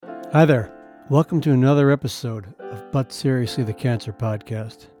Hi there. Welcome to another episode of But Seriously the Cancer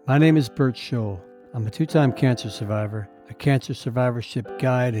Podcast. My name is Bert Scholl. I'm a two-time cancer survivor, a cancer survivorship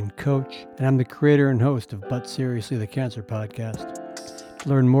guide and coach, and I'm the creator and host of But Seriously the Cancer Podcast. To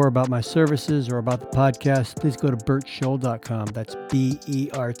learn more about my services or about the podcast, please go to bertscholl.com. That's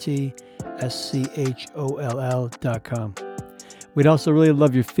BERTSCHOLL.com. We'd also really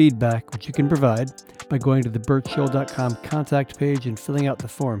love your feedback, which you can provide by going to the bertscholl.com contact page and filling out the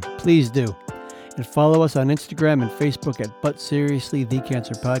form. Please do. And follow us on Instagram and Facebook at But Seriously The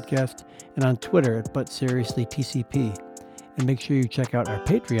Cancer Podcast and on Twitter at But Seriously TCP. And make sure you check out our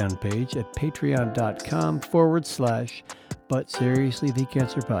Patreon page at patreon.com/But Seriously The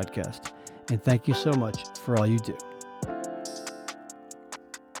Cancer Podcast. And thank you so much for all you do.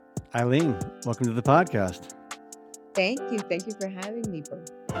 Eileen, welcome to the podcast. Thank you. Thank you for having me,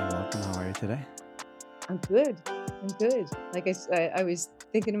 Bert. You're welcome. How are you today? I'm good. Like I was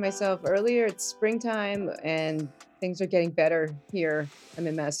thinking to myself earlier, it's springtime and things are getting better here. I'm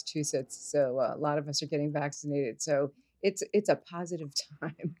in Massachusetts, so a lot of us are getting vaccinated. So it's a positive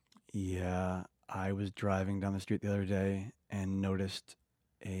time. Yeah, I was driving down the street the other day and noticed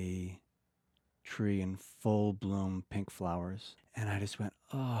a tree in full bloom pink flowers. And I just went,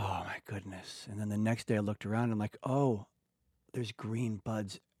 oh my goodness. And then the next day I looked around and I'm like, oh, there's green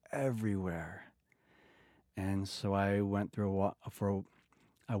buds everywhere. And so I went for a walk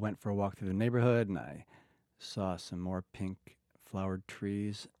through the neighborhood and I saw some more pink flowered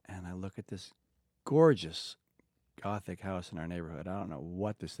trees. And I look at this gorgeous Gothic house in our neighborhood. I don't know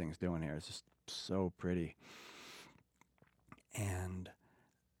what this thing's doing here. It's just so pretty. And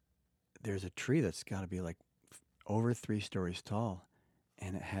there's a tree that's got to be like over 3 stories tall.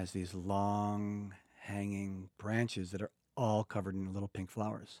 And it has these long hanging branches that are all covered in little pink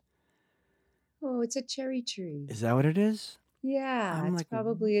flowers. Oh, it's a cherry tree. Is that what it is? Yeah, I'm it's like,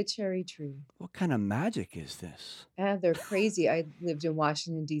 probably a cherry tree. what kind of magic is this? They're crazy. I lived in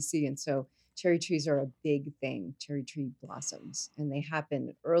Washington, D.C., and so cherry trees are a big thing, cherry tree blossoms. And they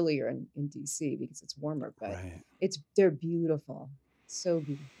happen earlier in D.C. because it's warmer, but Right. they're beautiful. So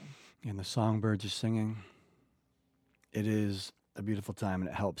beautiful. And the songbirds are singing. It is a beautiful time, and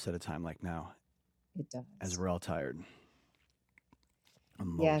it helps at a time like now, It does. as we're all tired.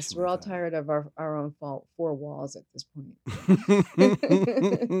 Yes, we're all tired of our own four walls at this point.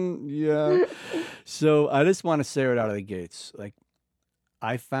 Yeah. So I just want to say right out of the gates, like,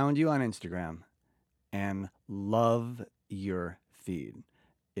 I found you on Instagram and love your feed.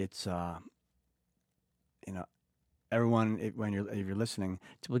 It's everyone, if you're listening,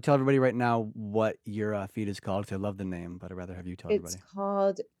 we'll tell everybody right now what your feed is called. Because I love the name, but I'd rather have you tell It's everybody.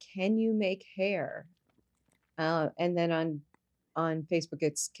 called Can You Make Hair? And then on Facebook,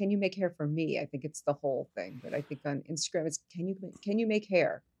 it's Can You Make Hair for Me? I think it's the whole thing, but I think on Instagram it's Can You Make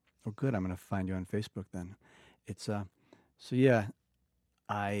Hair? Oh, good. I'm gonna find you on Facebook then. It's so yeah,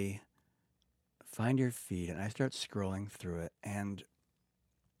 I find your feed and I start scrolling through it, and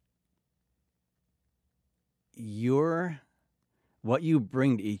what you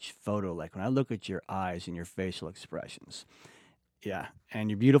bring to each photo, like when I look at your eyes and your facial expressions, yeah, and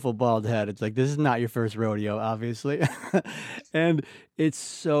your beautiful bald head, it's like this is not your first rodeo, obviously. And it's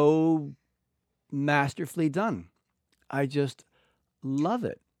so masterfully done. I just love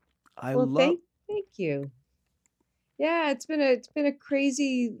it. Well, thank you. Yeah, it's been a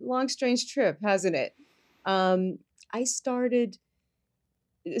crazy, long, strange trip, hasn't it? I started.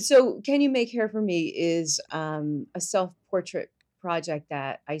 So, Can You Make Hair for Me is a self-portrait project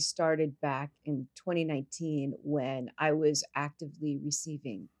that I started back in 2019 when I was actively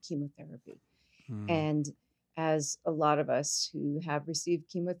receiving chemotherapy. And as a lot of us who have received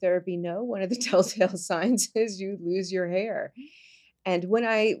chemotherapy know, one of the telltale signs is you lose your hair. And when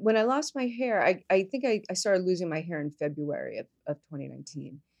I lost my hair, I think I started losing my hair in February of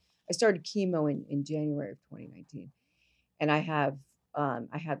 2019. I started chemo in January of 2019, and I had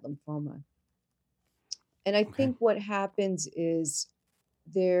lymphoma. And I Okay. think what happens is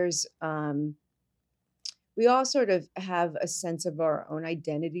there's we all sort of have a sense of our own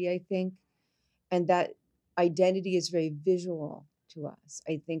identity, I think, and that identity is very visual to us.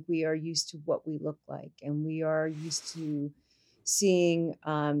 I think we are used to what we look like, and we are used to seeing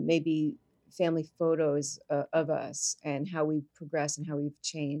maybe family photos of us and how we progress and how we've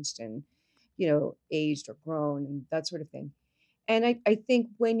changed and aged or grown and that sort of thing. And I think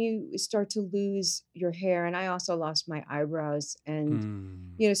when you start to lose your hair, and I also lost my eyebrows,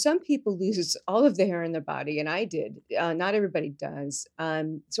 and some people lose all of the hair in their body, and I did. Not everybody does.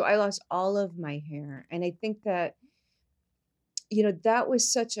 So I lost all of my hair, and I think that that was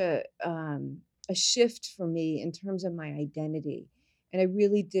such a shift for me in terms of my identity, and I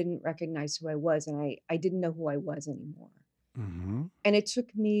really didn't recognize who I was, and I didn't know who I was anymore. Mm-hmm. And it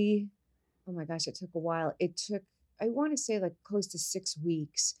took me, oh my gosh, it took a while. It took, I want to say, like close to 6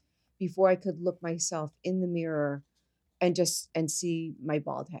 weeks before I could look myself in the mirror and just and see my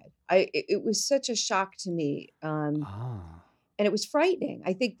bald head. It was such a shock to me, Ah. and it was frightening.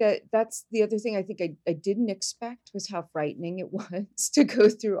 I think that that's the other thing I think I didn't expect was how frightening it was to go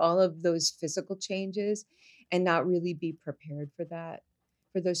through all of those physical changes and not really be prepared for that,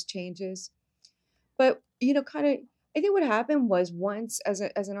 for those changes. But, kind of, I think what happened was once as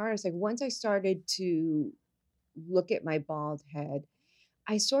an artist, like once I started to look at my bald head,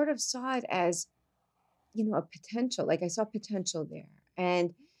 I sort of saw it as, a potential. Like I saw potential there.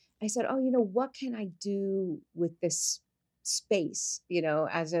 And I said, "Oh, what can I do with this space,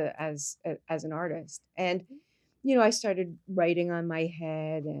 as an artist?" And, I started writing on my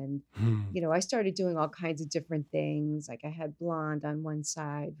head, and, Hmm. I started doing all kinds of different things. Like I had blonde on one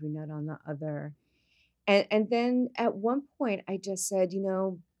side, brunette on the other. And then at one point I just said,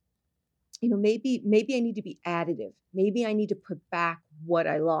 maybe I need to be additive. Maybe I need to put back what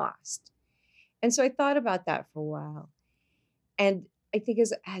I lost. And so I thought about that for a while. And I think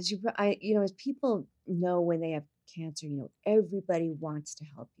as people know when they have cancer, everybody wants to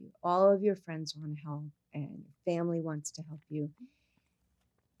help you. All of your friends want to help and family wants to help you.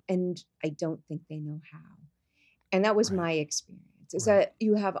 And I don't think they know how. And that was Right. my experience, is Right. that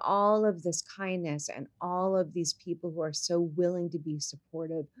you have all of this kindness and all of these people who are so willing to be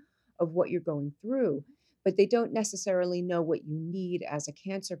supportive of what you're going through, but they don't necessarily know what you need as a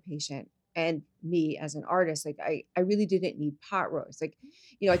cancer patient. And me as an artist, like I really didn't need pot roast. Like,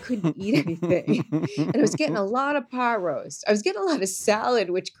 I couldn't eat anything. And I was getting a lot of pot roast. I was getting a lot of salad,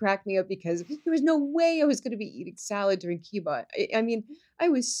 which cracked me up because there was no way I was going to be eating salad during chemo. I mean, I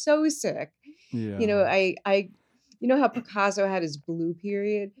was so sick. Yeah. You know how Picasso had his blue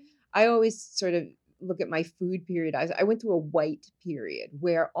period? I always sort of look at my food period. I went through a white period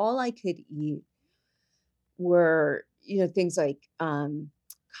where all I could eat were, things like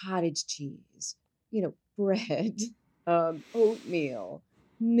cottage cheese, bread, oatmeal,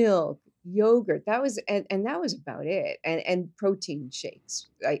 milk, yogurt. That was and that was about it. And protein shakes.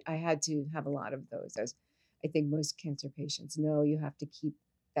 I had to have a lot of those, as I think most cancer patients know. You have to keep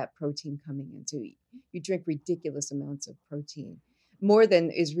that protein coming in. So you drink ridiculous amounts of protein, more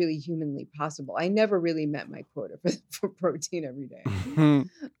than is really humanly possible. I never really met my quota for protein every day.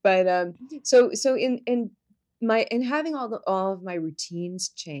 But so in having all of my routines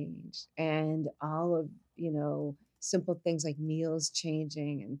change, and all of, simple things like meals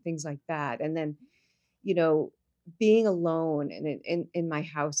changing and things like that, and then, you know being alone and in my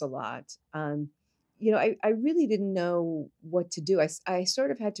house a lot, I really didn't know what to do. I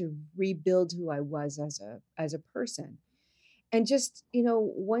sort of had to rebuild who I was as a person. And just,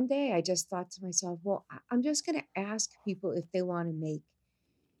 one day I just thought to myself, well, I'm just going to ask people if they want to make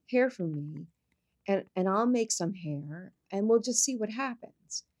hair for me, and I'll make some hair, and we'll just see what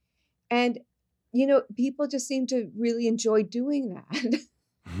happens. And, people just seem to really enjoy doing that.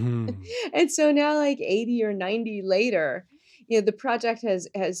 Hmm. And so now, like 80 or 90 later, the project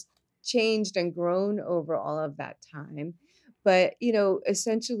has changed and grown over all of that time. But,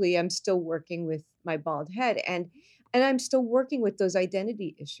 essentially I'm still working with my bald head, and I'm still working with those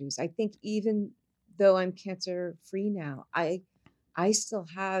identity issues. I think even though I'm cancer free now, I still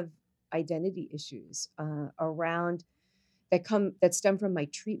have identity issues around that stem from my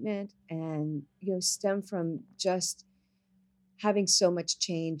treatment, and stem from just having so much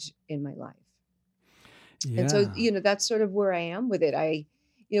change in my life. And so, Yeah. that's sort of where I am with it. I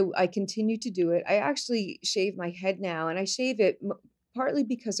continue to do it. I actually shave my head now, and I shave it partly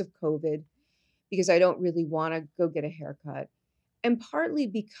because of COVID, because I don't really want to go get a haircut, and partly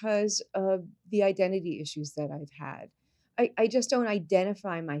because of the identity issues that I've had. I just don't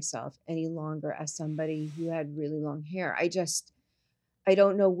identify myself any longer as somebody who had really long hair. I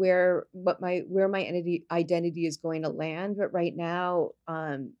don't know where my identity is going to land, but right now,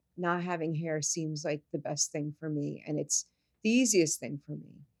 not having hair seems like the best thing for me, and it's the easiest thing for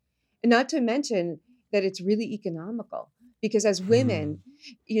me. And not to mention that it's really economical, because as women,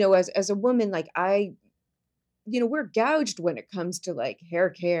 Hmm. as a woman, like we're gouged when it comes to like hair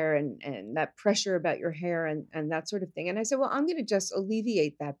care, and that pressure about your hair, and that sort of thing. And I said, well, I'm going to just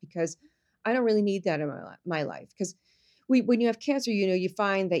alleviate that, because I don't really need that in my life. Because when you have cancer, you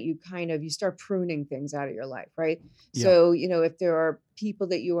find that you start pruning things out of your life, right? Yep. So, if there are people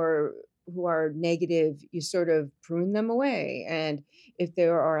who are negative, you sort of prune them away. And if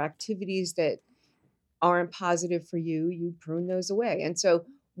there are activities that aren't positive for you, you prune those away. And so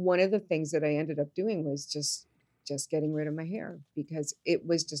one of the things that I ended up doing was just just getting rid of my hair because it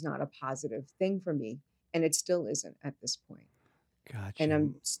was just not a positive thing for me. And it still isn't at this point. And Gotcha.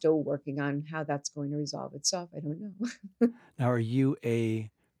 I'm still working on how that's going to resolve itself. I don't know. Now, are you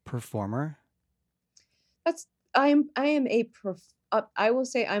a performer? That's I am I will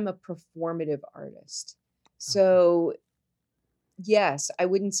say I'm a performative artist. Okay. So yes, I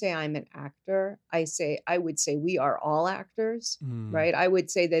wouldn't say I'm an actor. I would say we are all actors, Mm, right? I would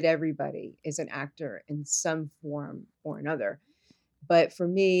say that everybody is an actor in some form or another. But for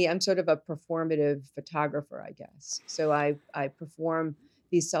me, I'm sort of a performative photographer, I guess. So I perform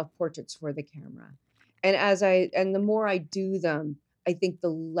these self-portraits for the camera. And the more I do them, I think the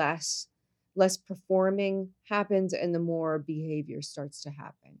less performing happens and the more behavior starts to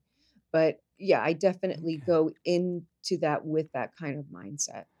happen. But yeah, I definitely okay. go into that with that kind of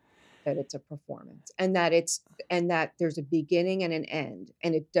mindset that it's a performance and that there's a beginning and an end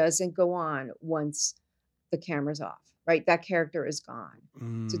and it doesn't go on once the camera's off, right? That character is gone.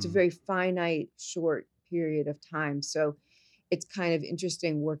 So it's a Mm. very finite, short period of time. So it's kind of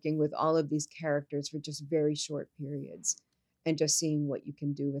interesting working with all of these characters for just very short periods and just seeing what you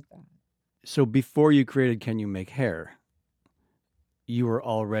can do with that. So before you created Can You Make Hair, you were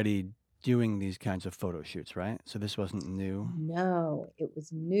already doing these kinds of photo shoots, right? So this wasn't new. No, it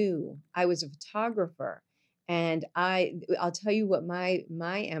was new. I was a photographer and I'll tell you what my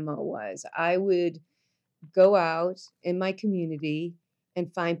MO was. I would go out in my community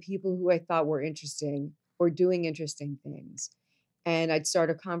and find people who I thought were interesting or doing interesting things. And I'd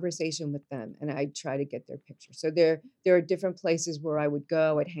start a conversation with them and I'd try to get their picture. So there are different places where I would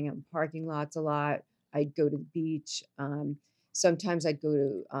go. I'd hang out in parking lots a lot. I'd go to the beach. Sometimes I'd go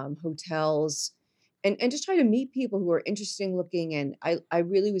to hotels and just try to meet people who are interesting looking. And I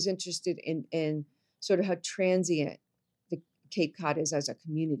really was interested in sort of how transient the Cape Cod is as a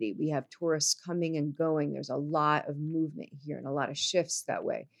community. We have tourists coming and going. There's a lot of movement here and a lot of shifts that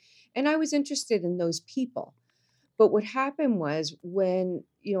way. And I was interested in those people. But what happened was when,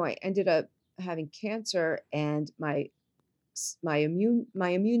 I ended up having cancer and my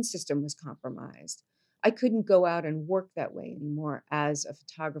immune system was compromised. I couldn't go out and work that way anymore as a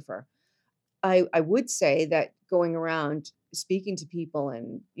photographer. I would say that going around speaking to people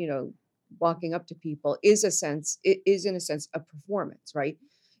and, walking up to people it is in a sense a performance, right?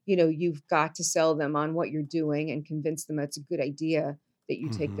 You've got to sell them on what you're doing and convince them it's a good idea that you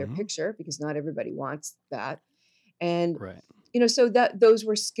take their Mm-hmm. picture because not everybody wants that. And Right. so that those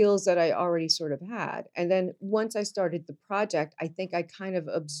were skills that I already sort of had. And then once I started the project, I think I kind of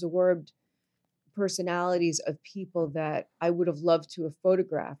absorbed personalities of people that I would have loved to have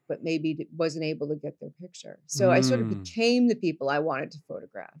photographed, but maybe wasn't able to get their picture. So I sort of Mm. became the people I wanted to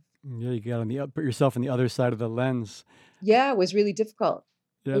photograph. Yeah, you got on the put yourself on the other side of the lens. Yeah, it was really difficult.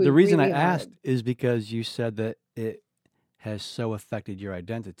 It Yeah, was the reason I really asked hard. is because you said that it has so affected your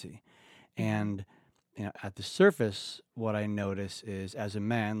identity. Mhm. And at the surface, what I notice is as a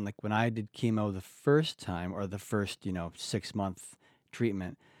man, like when I did chemo the first time or the first, 6 month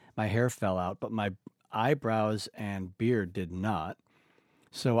treatment, my hair fell out, but my eyebrows and beard did not.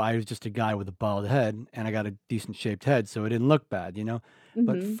 So I was just a guy with a bald head and I got a decent shaped head, so it didn't look bad.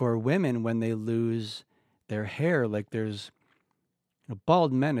 But Mhm. for women, when they lose their hair, like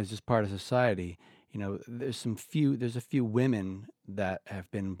bald men is just part of society. There's a few women that have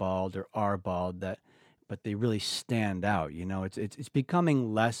been bald or are bald but they really stand out. It's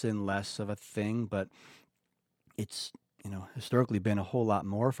becoming less and less of a thing, but it's, historically been a whole lot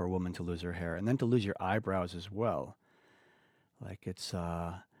more for a woman to lose her hair and then to lose your eyebrows as well. Like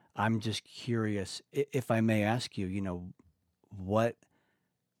I'm just curious if I may ask you, what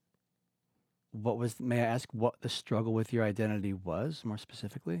may I ask what the struggle with your identity was, more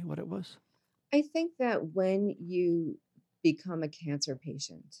specifically, what it was? I think that when you become a cancer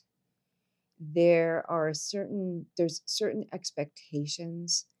patient, there's certain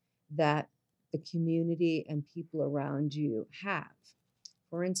expectations that the community and people around you have.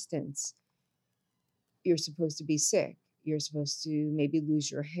 For instance, you're supposed to be sick. You're supposed to maybe lose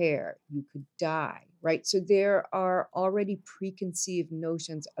your hair. You could die, right? So there are already preconceived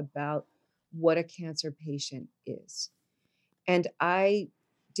notions about what a cancer patient is. And I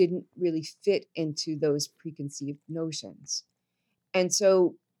didn't really fit into those preconceived notions. And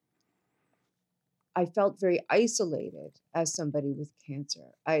so I felt very isolated as somebody with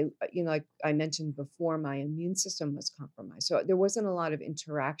cancer. Like I mentioned before, my immune system was compromised. So there wasn't a lot of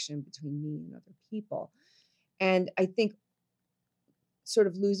interaction between me and other people. And I think sort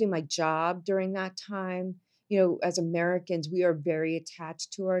of losing my job during that time, as Americans, we are very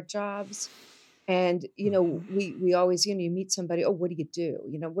attached to our jobs. And, Hmm. we always, you meet somebody, "Oh, what do you do?"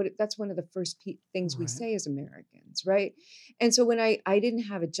 That's one of the first things we Right. say as Americans, right? And so when I didn't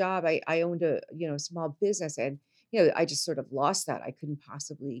have a job, I owned a, small business, and, I just sort of lost that. I couldn't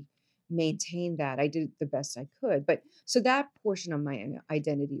possibly maintain that. I did the best I could. But so that portion of my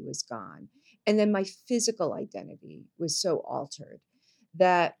identity was gone. And then my physical identity was so altered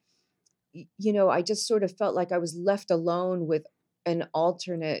that I just sort of felt like I was left alone with an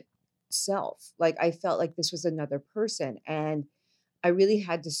alternate self. Like I felt like this was another person, and I really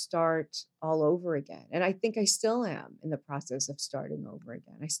had to start all over again. And I think I still am in the process of starting over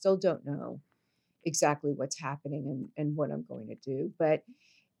again. I still don't know exactly what's happening and what I'm going to do. But,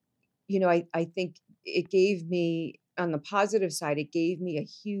 I think it gave me, on the positive side, it gave me a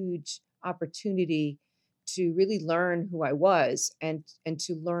huge opportunity to really learn who I was and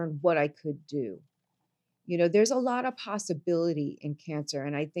to learn what I could do. There's a lot of possibility in cancer.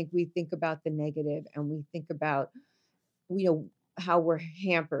 And I think we think about the negative, and we think about, you know, how we're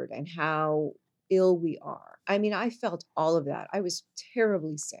hampered and how ill we are. I mean, I felt all of that. I was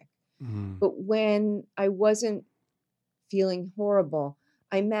terribly sick. Mm. But when I wasn't feeling horrible,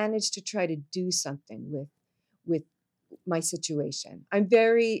 I managed to try to do something with my situation. I'm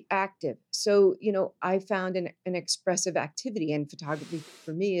very active. So, I found an expressive activity, and photography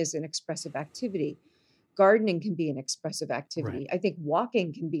for me is an expressive activity. Gardening can be an expressive Right. activity. I think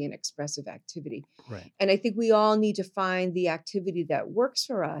walking can be an expressive activity. Right. And I think we all need to find the activity that works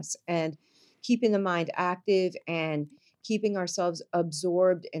for us, and keeping the mind active and keeping ourselves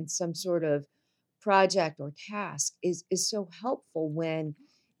absorbed in some sort of project or task is so helpful when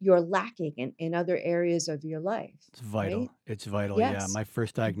you're lacking in other areas of your life, It's vital. right? It's vital. Yeah. Yes. My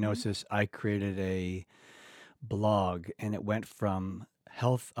first Hmm. diagnosis, I created a blog, and it went from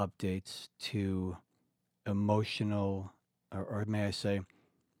health updates to emotional, or may I say,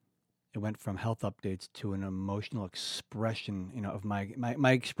 it went from health updates to an emotional expression, of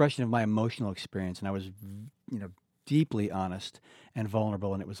my expression of my emotional experience. And I was, deeply honest and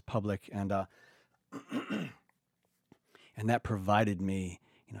vulnerable, and it was public. And that provided me,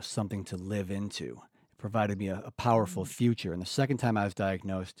 something to live into. It provided me a powerful Mm. future. And the second time I was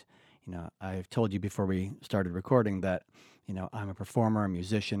diagnosed, I've told you before we started recording that, I'm a performer, a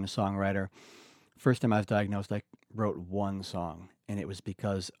musician, a songwriter. First time I was diagnosed, I wrote one song, and it was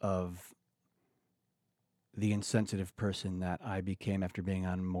because of the insensitive person that I became after being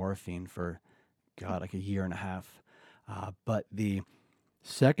on morphine for, God, like a year and a half. But the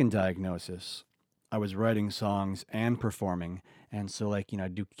second diagnosis, I was writing songs and performing. And so, like, I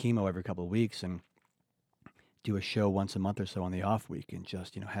do chemo every couple of weeks and do a show once a month or so on the off week, and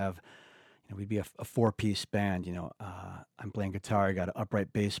just, have, we'd be a four-piece band. I'm playing guitar, I got an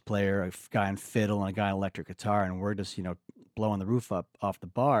upright bass player, guy on fiddle, and a guy on electric guitar, and we're just, blowing the roof up off the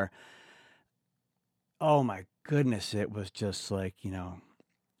bar. Oh my goodness, it was just like,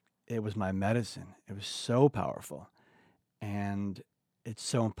 it was my medicine. It was so powerful. And it's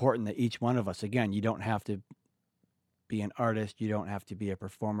so important that each one of us, again, you don't have to be an artist, you don't have to be a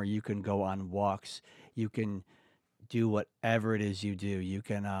performer. You can go on walks, you can do whatever it is you do. You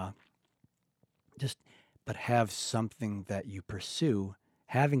can just, but have something that you pursue.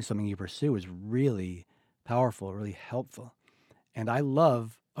 Having something you pursue is really powerful, really helpful. And I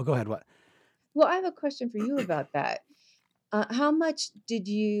love, oh, go ahead. What? Well, I have a question for you about that. How much did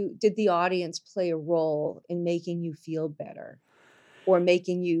the audience play a role in making you feel better or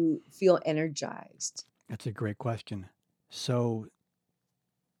making you feel energized? That's a great question. So,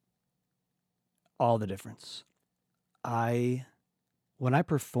 all the difference. I, when I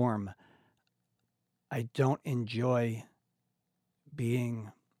perform, I don't enjoy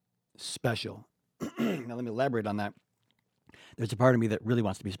being special. Now, let me elaborate on that. There's a part of me that really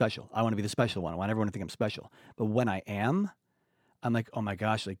wants to be special. I want to be the special one. I want everyone to think I'm special. But when I am, I'm like, oh my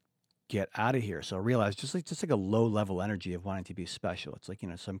gosh, like, get out of here. So I realize just like a low level energy of wanting to be special. It's like,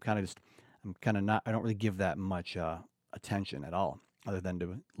 so I'm kind of not, I don't really give that much attention at all, other than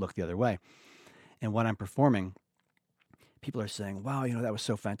to look the other way. And when I'm performing, people are saying, wow, that was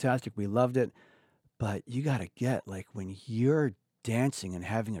so fantastic. We loved it. But you got to get, like, when you're dancing and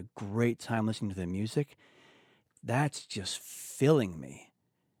having a great time listening to the music, that's just filling me.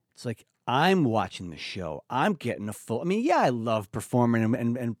 It's like I'm watching the show. I'm getting a full. I mean, yeah, I love performing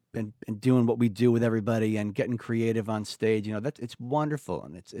and doing what we do with everybody and getting creative on stage. That's it's wonderful,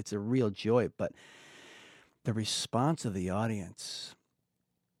 and it's a real joy. But the response of the audience,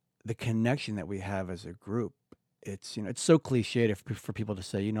 the connection that we have as a group, it's so cliched for people to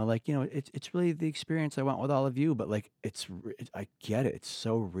say, like, it's really the experience I want with all of you. But like, I get it. It's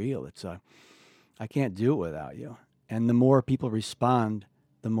so real. I can't do it without you. And the more people respond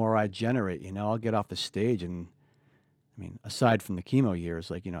the more I generate. I'll get off the stage, and I mean, aside from the chemo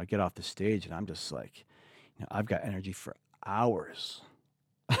years, like, I get off the stage and I'm just like, I've got energy for hours.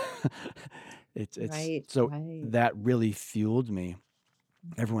 It's Right, so right. that really fueled me,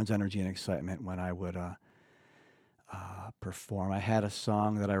 everyone's energy and excitement when I would perform. I had a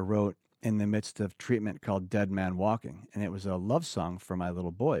song that I wrote in the midst of treatment called Dead Man Walking, and it was a love song for my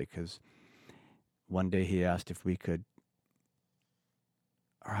little boy because one day he asked if we could,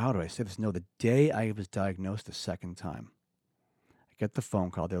 or how do I say this? No, the day I was diagnosed the second time, I get the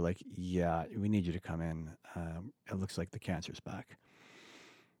phone call. They're like, "Yeah, we need you to come in. It looks like the cancer's back.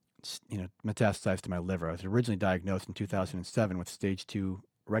 Metastasized to my liver. I was originally diagnosed in 2007 with stage 2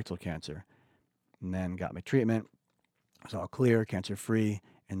 rectal cancer, and then got my treatment. I was all clear, cancer free,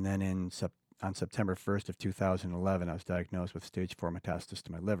 and then on September 1st of 2011, I was diagnosed with stage 4 metastasis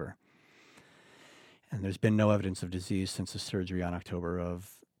to my liver. And there's been no evidence of disease since the surgery on October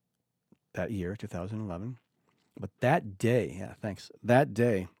of that year, 2011. But that day, yeah, thanks. That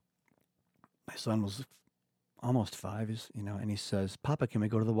day, my son was almost 5, and he says, "Papa, can we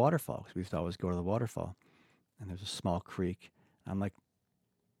go to the waterfall?" Because we used to always go to the waterfall. And there's a small creek. I'm like,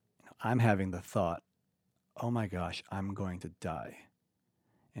 I'm having the thought, oh my gosh, I'm going to die.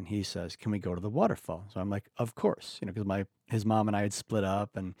 And he says, "Can we go to the waterfall?" So I'm like, of course, because his mom and I had split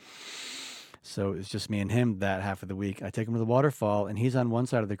up, and so it's just me and him that half of the week. I take him to the waterfall, and he's on one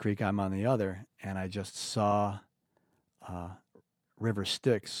side of the creek, I'm on the other, and I just saw River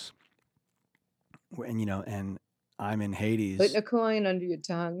Styx, and I'm in Putting Hades. a coin under your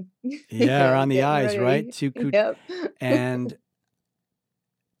tongue. Yeah, around the Getting eyes, right? ready. Yep. And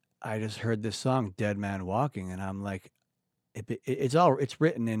I just heard this song, Dead Man Walking, and I'm like, it's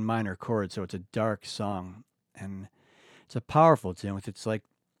written in minor chords, so it's a dark song, and it's a powerful tune. It's like,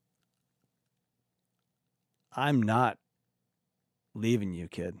 I'm not leaving you,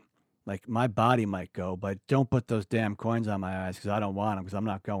 kid. Like, my body might go, but don't put those damn coins on my eyes, because I don't want them, because I'm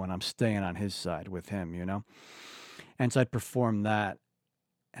not going. I'm staying on his side with him, And so I performed that,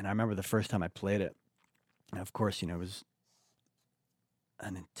 and I remember the first time I played it, and of course, it was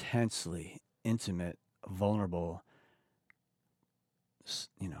an intensely intimate, vulnerable,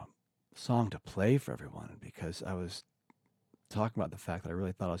 song to play for everyone, because I was talking about the fact that I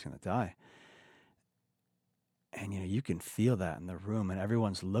really thought I was going to die. And, you can feel that in the room, and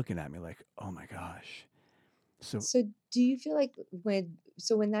everyone's looking at me like, oh my gosh. So, So do you feel like when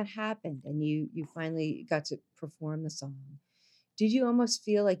that happened and you finally got to perform the song, did you almost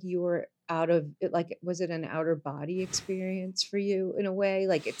feel like you were out of it, like was it an outer body experience for you in a way?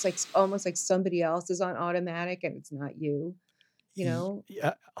 Like it's like almost like somebody else is on automatic and it's not you, you know?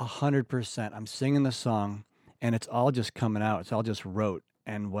 yeah, 100%. I'm singing the song, and it's all just coming out. It's all just rote.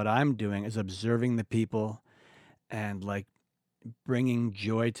 And what I'm doing is observing the people and, like, bringing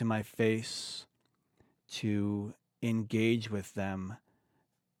joy to my face to engage with them.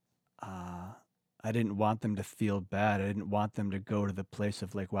 I didn't want them to feel bad. I didn't want them to go to the place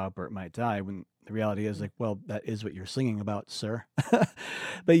of like, wow, Bert might die, when the reality is like, well, that is what you're singing about, sir.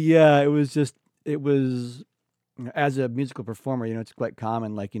 But yeah, it was, as a musical performer, it's quite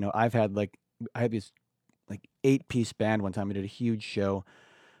common. Like, I had this like 8-piece band one time. We did a huge show,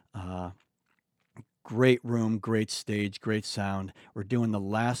 great room, great stage, great sound. We're doing the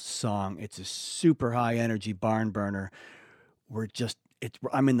last song. It's a super high energy barn burner.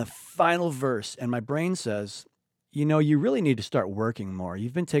 I'm in the final verse, and my brain says, you really need to start working more.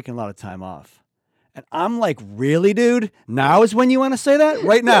 You've been taking a lot of time off. And I'm like, really, dude? Now is when you want to say that?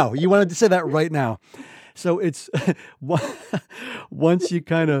 Right now. You wanted to say that right now. So it's once you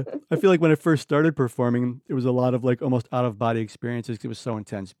I feel like when I first started performing, it was a lot of like almost out of body experiences, 'cause it was so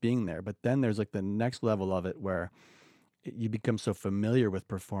intense being there. But then there's like the next level of it where you become so familiar with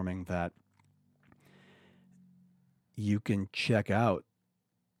performing that you can check out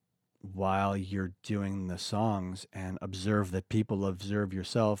while you're doing the songs and observe the people, observe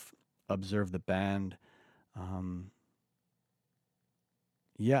yourself, observe the band.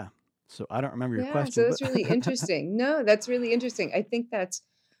 Yeah. So I don't remember your Yeah, so question, but that's really interesting. No, that's really interesting. I think that's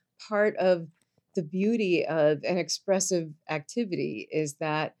part of the beauty of an expressive activity is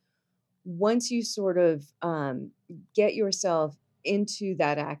that once you sort of get yourself into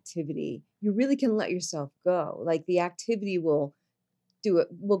that activity, you really can let yourself go. Like the activity will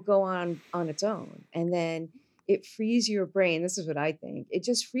go on its own, and then it frees your brain. This is what I think. It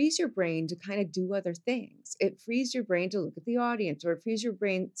just frees your brain to kind of do other things. It frees your brain to look at the audience, or it frees your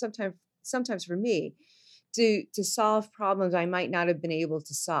brain sometimes for me to solve problems I might not have been able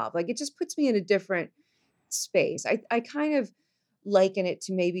to solve. Like it just puts me in a different space. I kind of liken it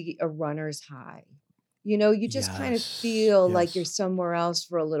to maybe a runner's high. You just kind of Yes, feel like you're yes. somewhere else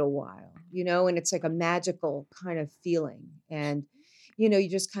for a little while, and it's like a magical kind of feeling. And, you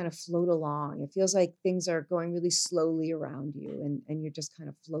just kind of float along. It feels like things are going really slowly around you and you're just kind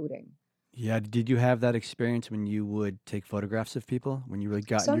of floating. Yeah, did you have that experience when you would take photographs of people? When you really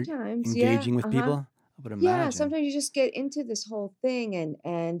got you're Sometimes, yeah, engaging with uh-huh. people? I would Yeah, imagine. sometimes you just get into this whole thing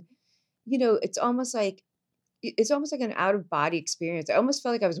and it's almost like it's almost like an out of body experience. I almost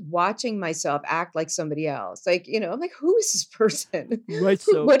felt like I was watching myself act like somebody else. Like, I'm like, who is this person? Right,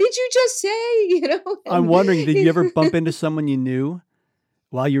 so What did you just say? I'm And wondering, did you ever bump into someone you knew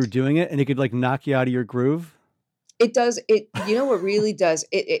while you were doing it and it could, like, knock you out of your groove? it does it. You know what really does?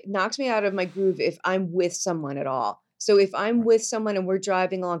 It knocks me out of my groove if I'm with someone at all. So if I'm with someone and we're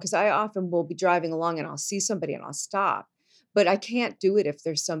driving along, because I often will be driving along and I'll see somebody and I'll stop, but I can't do it if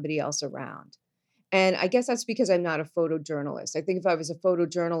there's somebody else around. And I guess that's because I'm not a photojournalist. I think if I was a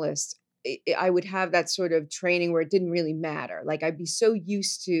photojournalist, I would have that sort of training where it didn't really matter. Like I'd be so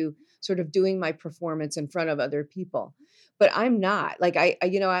used to sort of doing my performance in front of other people. But I'm not. Like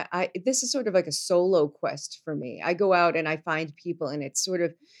this is sort of like a solo quest for me. I go out and I find people and it's sort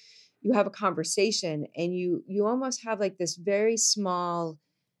of you have a conversation and you almost have like this very small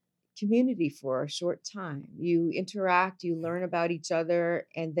community for a short time. You interact, you Yeah. learn about each other,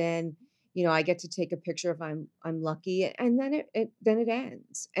 and then I get to take a picture if I'm lucky, and then it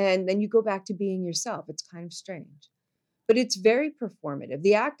ends, and then you go back to being yourself. It's kind of strange, but it's very performative.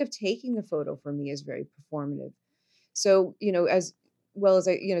 The act of taking the photo for me is very performative. So as well as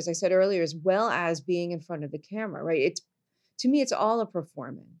as I said earlier, as well as being in front of the camera, right? It's to me, it's all a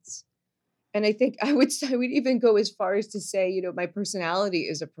performance. And I think I would even go as far as to say, my personality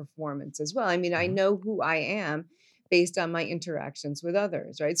is a performance as well. I mean, I Mhm. know who I am based on my interactions with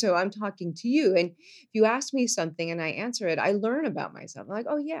others, right? So I'm talking to you, and if you ask me something and I answer it, I learn about myself. I'm like,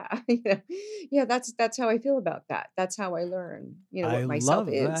 oh yeah, yeah, that's how I feel about that. That's how I learn, I what myself love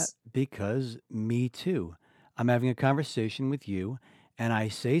that is. because me too. I'm having a conversation with you and I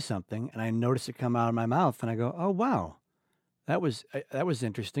say something and I notice it come out of my mouth and I go, "Oh, wow. That was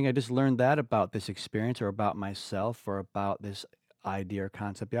interesting. I just learned that about this experience or about myself or about this idea or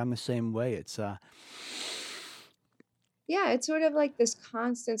concept." Yeah, I'm the same way. Yeah, it's sort of like this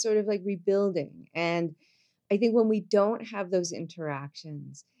constant sort of like rebuilding. And I think when we don't have those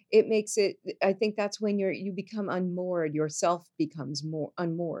interactions, it makes it I think that's when you become unmoored, yourself becomes more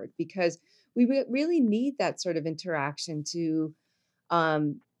unmoored because we really need that sort of interaction to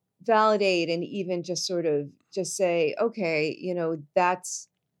um validate and even just sort of just say, okay, that's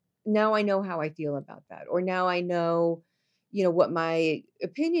now I know how I feel about that or now I know what my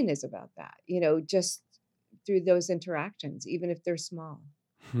opinion is about that, just through those interactions even if they're small.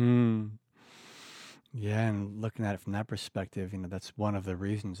 hmm. Yeah, and looking at it from that perspective, that's one of the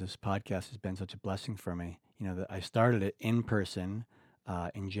reasons this podcast has been such a blessing for me. That I started it in person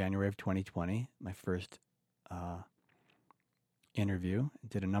in January of 2020, my first uh, interview.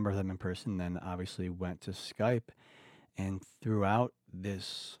 Did a number of them in person, then obviously went to Skype. And throughout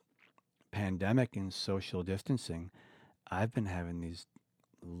this pandemic and social distancing, I've been having these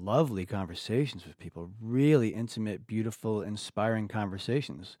lovely conversations with people, really intimate, beautiful, inspiring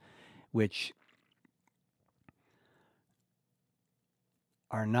conversations, which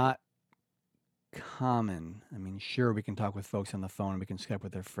are not common. I mean, sure, we can talk with folks on the phone, we can Skype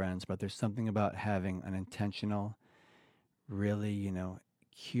with their friends, but there's something about having an intentional, really,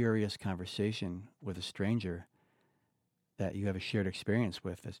 curious conversation with a stranger that you have a shared experience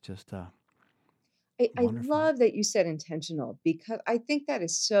with. It's just I wonderful. love that you said intentional because I think that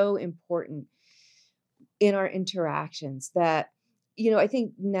is so important in our interactions that I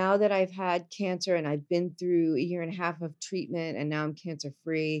think now that I've had cancer and I've been through a year and a half of treatment and now I'm cancer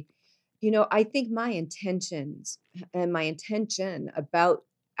free, I think my intentions and my intention about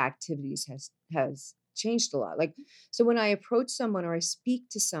activities has changed a lot. Like so when I approach someone or I speak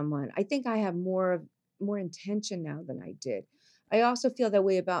to someone, I think I have more intention now than I did. I also feel that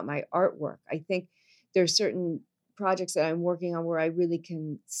way about my artwork. I think there's certain projects that I'm working on where I really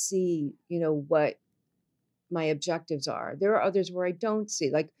can see, what my objectives are. There are others where I don't see.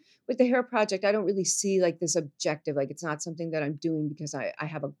 Like with the hair project, I don't really see like this objective. Like it's not something that I'm doing because I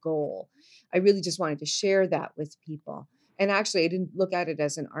have a goal. I really just wanted to share that with people. And actually, I didn't look at it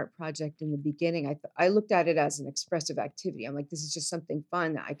as an art project in the beginning. I looked at it as an expressive activity. I'm like, this is just something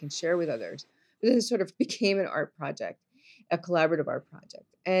fun that I can share with others. But then it sort of became an art project, a collaborative art project.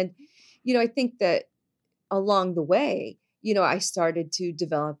 And, I think that along the way, I started to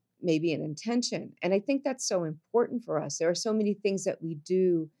develop maybe an intention. And I think that's so important for us. There are so many things that we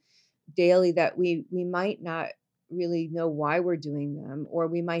do daily that we might not really know why we're doing them, or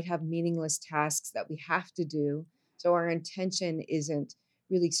we might have meaningless tasks that we have to do. So our intention isn't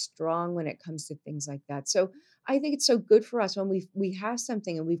really strong when it comes to things like that. So I think it's so good for us when we have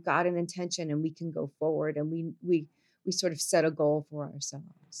something and we've got an intention and we can go forward and we sort of set a goal for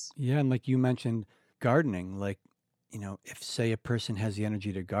ourselves. Yeah, and like you mentioned, gardening, like, if say a person has the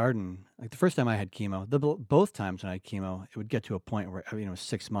energy to garden, like the first time I had chemo, both times when I had chemo, it would get to a point where,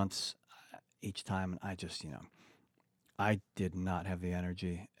 6 months each time, and I just, I did not have the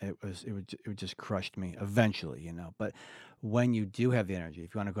energy. It would just crushed me eventually, But when you do have the energy,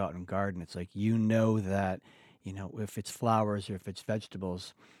 if you want to go out and garden, it's like that, if it's flowers or if it's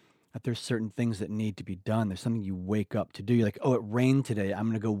vegetables, that there's certain things that need to be done. There's something you wake up to do. You're like, oh, it rained today. I'm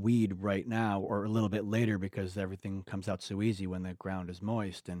gonna go weed right now or a little bit later because everything comes out so easy when the ground is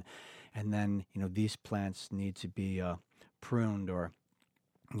moist. And then, these plants need to be pruned, or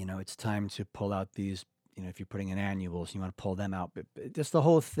it's time to pull out these. If you're putting in annuals, you want to pull them out. But just the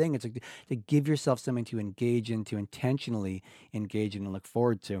whole thing, it's like to give yourself something to engage in, to intentionally engage in and look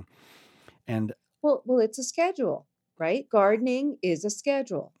forward to. And Well, it's a schedule, right? Gardening is a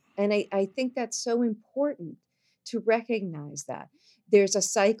schedule. And I think that's so important to recognize that. There's a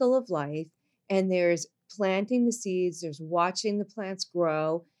cycle of life, and there's planting the seeds, there's watching the plants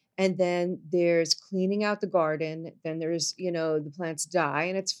grow, and then there's cleaning out the garden. Then there's, the plants die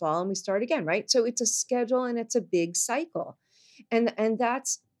and it's fall and we start again, right? So it's a schedule and it's a big cycle. And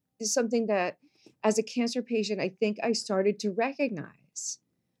that's something that as a cancer patient, I think I started to recognize.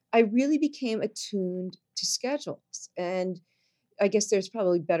 I really became attuned to schedules. And I guess there's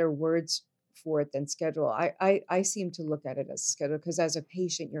probably better words for it than schedule. I seem to look at it as a schedule because as a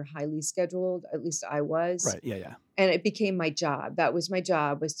patient, you're highly scheduled. At least I was. right, yeah, yeah. And it became my job. That was my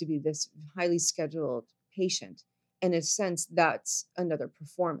job, was to be this highly scheduled patient. And in a sense, that's another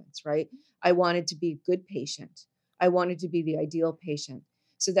performance, right? I wanted to be a good patient. I wanted to be the ideal patient.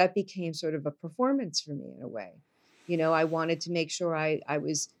 So that became sort of a performance for me in a way. I wanted to make sure I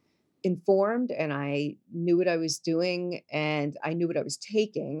was informed and I knew what I was doing and I knew what I was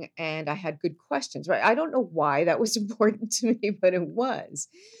taking and I had good questions, right? I don't know why that was important to me, but it was.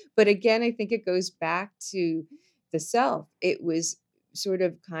 But again, I think it goes back to the self. It was sort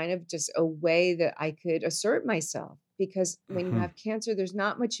of kind of just a way that I could assert myself because when you Hmm. have cancer, there's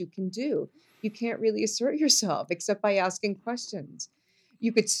not much you can do. You can't really assert yourself except by asking questions.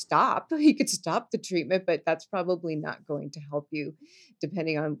 You could stop the treatment, but that's probably not going to help you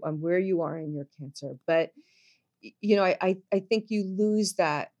depending on where you are in your cancer. But I think you lose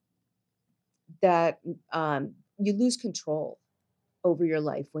that you lose control over your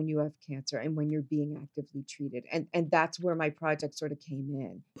life when you have cancer and when you're being actively treated. And that's where my project sort of came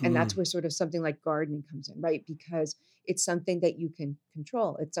in. And that's Mm. where sort of something like gardening comes in, right? Because it's something that you can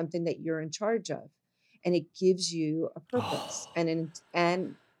control. It's something that you're in charge of. And it gives you a purpose Oh.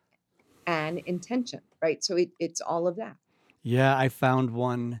 and intention, right? So it's all of that. Yeah, I found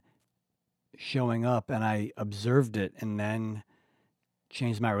one showing up and I observed it and then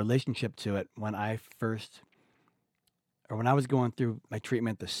changed my relationship to it when I was going through my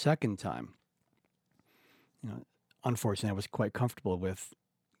treatment the second time. You know, Unfortunately, I was quite comfortable with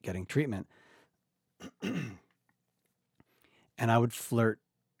getting treatment, and I would flirt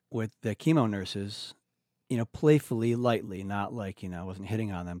with the chemo nurses, playfully, lightly, not like, I wasn't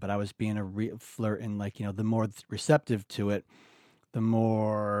hitting on them, but I was being a flirt, and like, the more receptive to it, the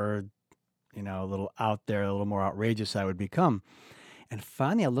more, a little out there, a little more outrageous I would become. And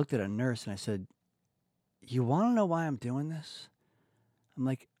finally, I looked at a nurse and I said, "You want to know why I'm doing this?" I'm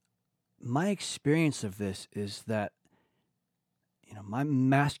like, my experience of this is that, my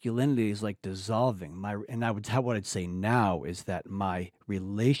masculinity is like dissolving. What I'd say now is that my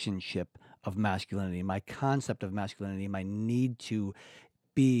relationship of masculinity, my concept of masculinity, my need to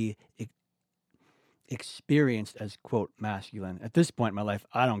be experienced as quote masculine. At this point in my life,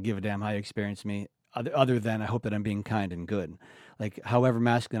 I don't give a damn how you experience me, other than I hope that I'm being kind and good. Like however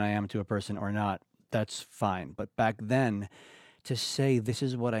masculine I am to a person or not, that's fine. But back then, to say this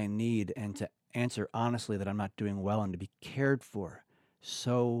is what I need and to answer honestly that I'm not doing well and to be cared for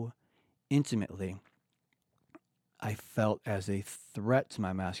so intimately, I felt as a threat to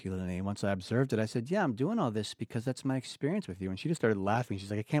my masculinity. And once I observed it, I said, "Yeah, I'm doing all this because that's my experience with you." And she just started laughing.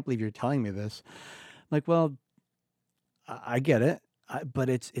 She's like, "I can't believe you're telling me this." I'm like, well, I get it, but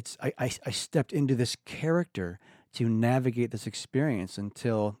I stepped into this character to navigate this experience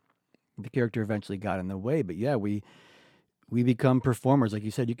until the character eventually got in the way. But yeah, we become performers. Like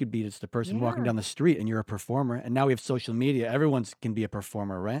you said, you could be just a person walking Yeah, down the street and you're a performer. And now we have social media. Everyone can be a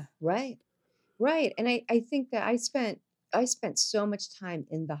performer, right? right. Right. And I think that I spent so much time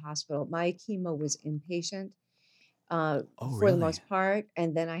in the hospital. My chemo was inpatient. Oh, for the really? most part.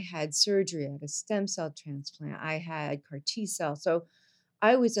 And then I had surgery. I had a stem cell transplant. I had CAR T cell. So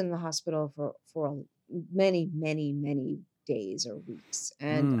I was in the hospital for many days or weeks,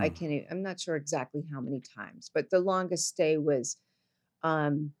 and Mm. I'm not sure exactly how many times, but the longest stay was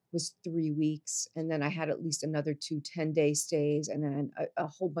 3 weeks, and then I had at least another 2 10-day stays, and then a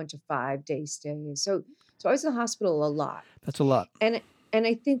whole bunch of 5-day stays. So I was in the hospital a lot, That's a lot. and and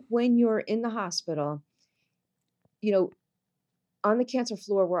I think when you're in the hospital, you know, on the cancer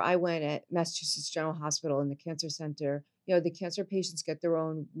floor where I went at Massachusetts General Hospital in the cancer center, the cancer patients get their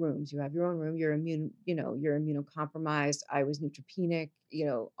own rooms. You have your own room. You're immunocompromised. I was neutropenic,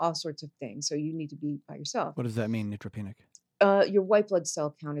 all sorts of things. So you need to be by yourself. What does that mean, neutropenic? Your white blood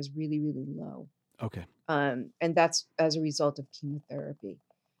cell count is really, really low. Okay. And that's as a result of chemotherapy.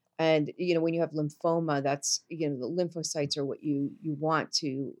 And when you have lymphoma, that's the lymphocytes are what you want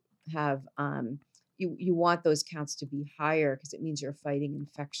to have. You want those counts to be higher because it means you're fighting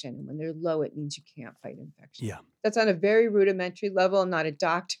infection, and when they're low, it means you can't fight infection. Yeah. That's on a very rudimentary level. I'm not a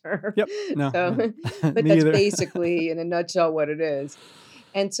doctor, Yep. No. so but Me that's either. basically in a nutshell what it is.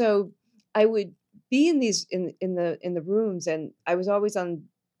 And so I would be in these in the rooms, and I was always on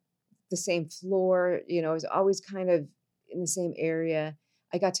the same floor. I was always kind of in the same area.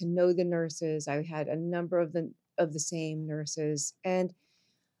 I got to know the nurses. I had a number of the same nurses. And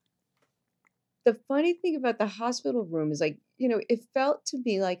the funny thing about the hospital room is, like, it felt to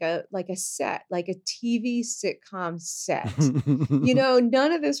me like a set, like a TV sitcom set.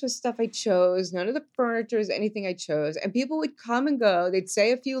 None of this was stuff I chose. None of the furniture is anything I chose. And people would come and go. They'd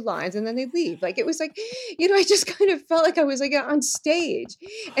say a few lines and then they'd leave. Like, it was like, I just kind of felt like I was like on stage.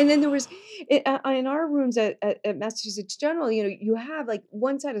 And then there was in our rooms at Massachusetts General, you have like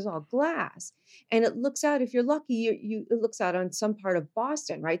one side is all glass, and it looks out, if you're lucky, it looks out on some part of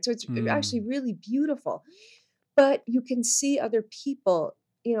Boston, right? So it's actually Mm. really beautiful. But you can see other people,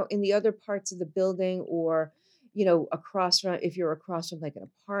 in the other parts of the building, or if you're across from like an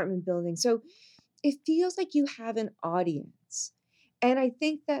apartment building. So it feels like you have an audience. And I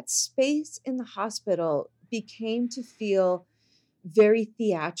think that space in the hospital became to feel very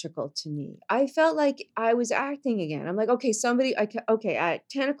theatrical to me. I felt like I was acting again. I'm like, okay, okay, at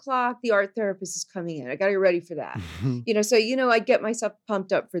 10 o'clock, the art therapist is coming in. I got to get ready for that. So, I get myself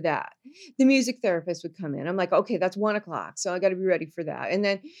pumped up for that. The music therapist would come in. I'm like, okay, that's 1 o'clock. So I got to be ready for that. And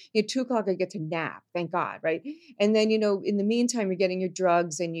then, 2 o'clock, I get to nap. Thank God. Right. And then, in the meantime, you're getting your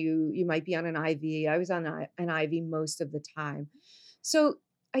drugs, and you might be on an IV. I was on an IV most of the time. So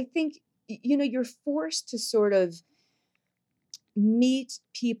I think, you're forced to sort of meet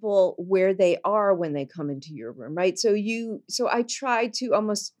people where they are when they come into your room, right? So I tried to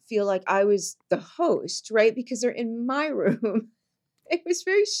almost feel like I was the host, right? Because they're in my room. It was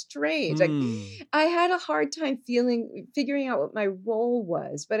very strange. Like, Mm. I had a hard time figuring out what my role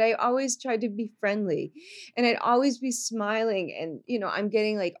was, but I always tried to be friendly, and I'd always be smiling, and I'm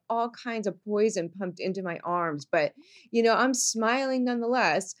getting like all kinds of poison pumped into my arms, but I'm smiling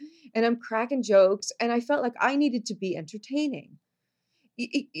nonetheless, and I'm cracking jokes, and I felt like I needed to be entertaining.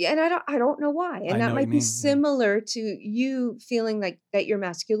 And I don't know why. And I that know what you might be mean. Yeah. similar to you feeling like that your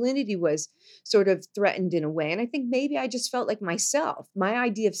masculinity was sort of threatened in a way. And I think maybe I just felt like myself. My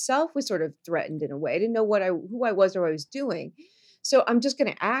idea of self was sort of threatened in a way. I didn't know who I was or what I was doing. So I'm just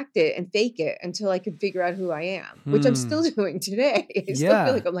going to act it and fake it until I can figure out who I am, which I'm still doing today. I still feel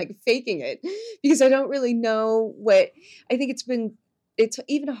Yeah. like I'm like faking it because I don't really know what I think it's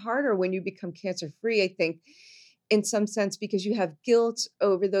even harder when you become cancer free, I think, in some sense, because you have guilt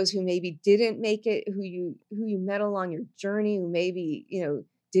over those who maybe didn't make it, who you met along your journey, who maybe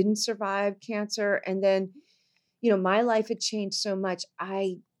didn't survive cancer. And then my life had changed so much.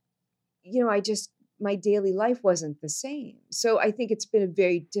 I just, my daily life wasn't the same. So I think it's been a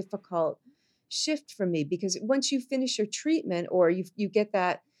very difficult shift for me, because once you finish your treatment, or you get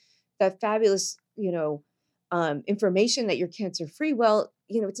that fabulous information that you're cancer free, well,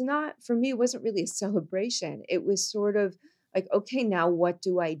 it's not, for me, it wasn't really a celebration. It was sort of like, okay, now what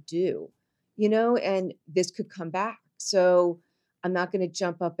do I do? And this could come back. So I'm not going to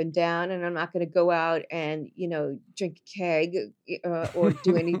jump up and down, and I'm not going to go out and drink a keg, or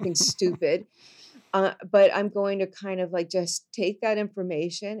do anything stupid. But I'm going to kind of like just take that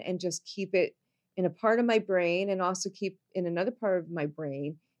information and just keep it in a part of my brain, and also keep in another part of my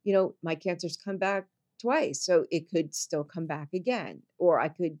brain. My cancer's come back twice, so it could still come back again, or I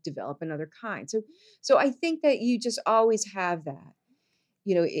could develop another kind. So I think that you just always have that,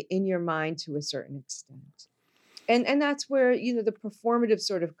 in your mind to a certain extent. And that's where, the performative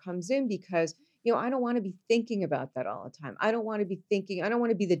sort of comes in, because I don't want to be thinking about that all the time. I don't want to be thinking, I don't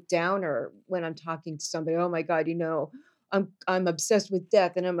want to be the downer when I'm talking to somebody. Oh my God, I'm obsessed with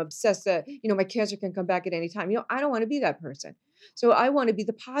death, and I'm obsessed that, my cancer can come back at any time. I don't want to be that person. So I want to be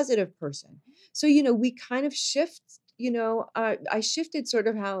the positive person. So, we kind of shift, I shifted sort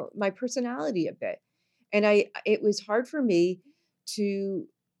of how my personality a bit. And it was hard for me to,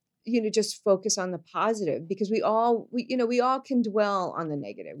 just focus on the positive, because we all can dwell on the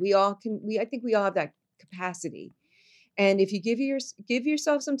negative. I think we all have that capacity. And if you give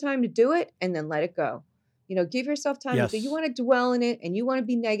yourself some time to do it, and then let it go. Give yourself time to do. You Yes. want to dwell in it and you want to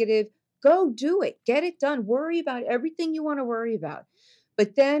be negative, go do it. Get it done. Worry about everything you want to worry about.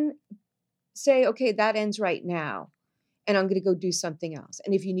 But then say, okay, that ends right now, and I'm going to go do something else.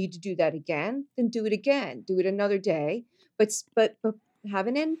 And if you need to do that again, then do it again. Do it another day, but have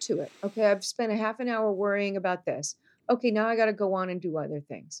an end to it. Okay, I've spent a half an hour worrying about this. Okay, now I got to go on and do other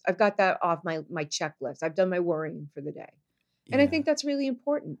things. I've got that off my checklist. I've done my worrying for the day. And I Yeah. think that's really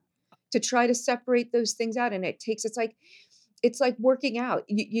important, to try to separate those things out. And it's like working out.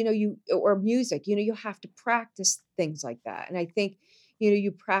 You or music. You have to practice things like that. And I think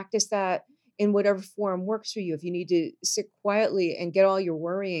you practice that in whatever form works for you. If you need to sit quietly and get all your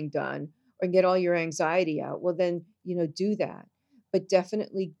worrying done, or get all your anxiety out, well, then do that. But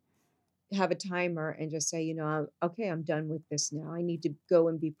definitely have a timer and just say, okay, I'm done with this now. I need to go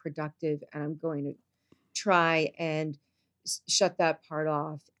and be productive, and I'm going to try and shut that part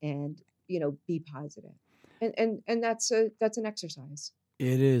off, and be positive. And that's an exercise.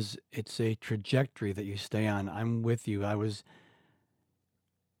 It is. It's a trajectory that you stay on. I'm with you. I was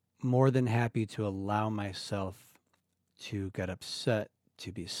more than happy to allow myself to get upset,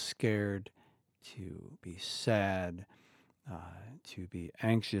 to be scared, to be sad, uh, to be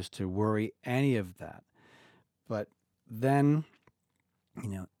anxious, to worry, any of that. But then, you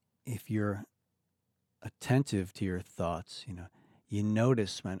know, if you're attentive to your thoughts, you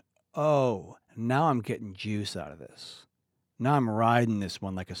notice when, oh, now I'm getting juice out of this. Now I'm riding this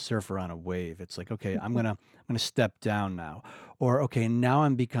one like a surfer on a wave. It's like, okay, I'm gonna step down now. Or okay, now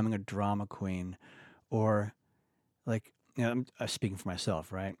I'm becoming a drama queen. Or like, I'm speaking for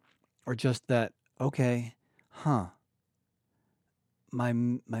myself, right? Or just that, okay, huh,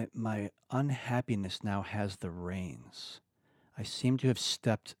 my unhappiness now has the reins. I seem to have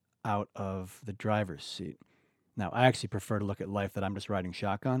stepped out of the driver's seat. Now, I actually prefer to look at life that I'm just riding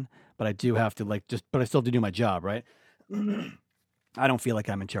shotgun, but I do have to but I still have to do my job, right? Hmm. I don't feel like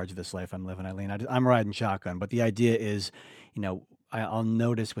I'm in charge of this life I'm living, Eileen. I'm riding shotgun, but the idea is, I'll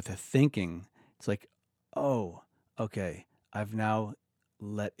notice with the thinking, it's like, oh, okay, I've now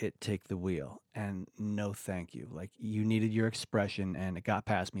let it take the wheel, and no, thank you. Like, you needed your expression, and it got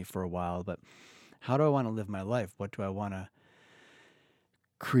past me for a while, but how do I want to live my life? What do I want to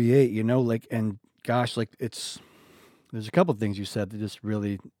create? Like, and gosh, like there's a couple things you said that just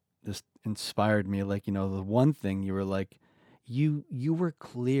really just inspired me. Like, the one thing you were like, you were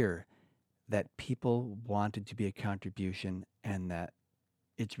clear that people wanted to be a contribution, and that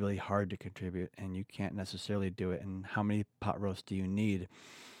it's really hard to contribute and you can't necessarily do it, and how many pot roasts do you need?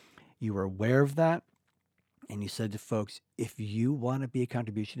 You were aware of that, and you said to folks, if you want to be a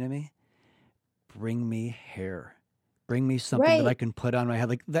contribution to me, bring me hair. Bring me something that I Right. can put on my head.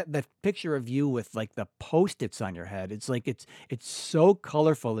 Like that picture of you with like the post-its on your head. It's like it's so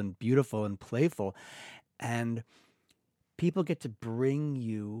colorful and beautiful and playful. And people get to bring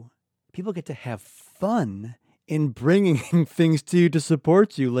you people get to have fun in bringing things to you to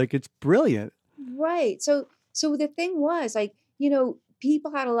support you. Like, it's brilliant. Right. So the thing was, like,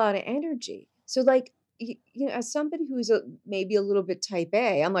 people had a lot of energy. So, like, as somebody who's maybe a little bit type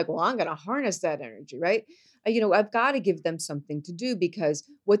A, I'm like, well, I'm going to harness that energy, right? I've got to give them something to do, because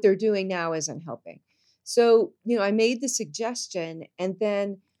what they're doing now isn't helping. So, I made the suggestion, and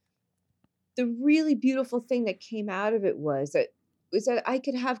then the really beautiful thing that came out of it was that I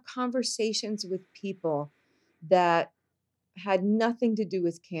could have conversations with people that had nothing to do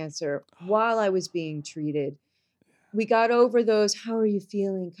with cancer while I was being treated. We got over those "how are you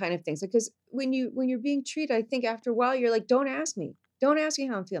feeling" kind of things. Because when you're being treated, I think after a while you're like, "Don't ask me. Don't ask me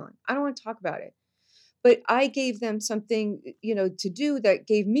how I'm feeling. I don't want to talk about it." But I gave them something, to do, that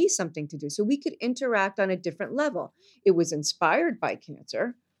gave me something to do. So we could interact on a different level. It was inspired by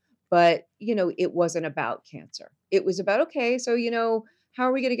cancer, but it wasn't about cancer. It was about, okay, so how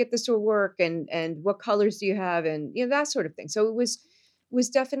are we going to get this to work, and what colors do you have, and that sort of thing. So it was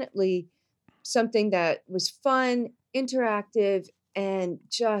definitely something that was fun, interactive, and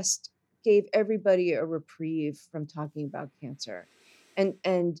just gave everybody a reprieve from talking about cancer,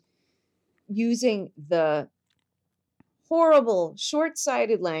 and using the horrible,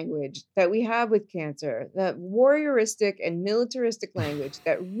 short-sighted language that we have with cancer, that warrioristic and militaristic language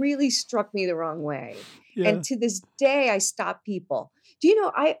that really struck me the wrong way. And Yeah. to this day, I stop people. Do you know,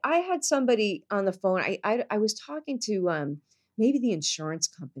 I had somebody on the phone. I was talking to maybe the insurance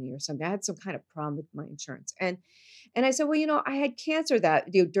company or something. I had some kind of problem with my insurance. And I said, well, I had cancer that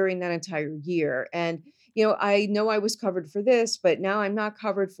during that entire year. And I know I was covered for this, but now I'm not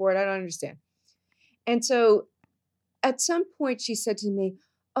covered for it. I don't understand. And so at some point, she said to me,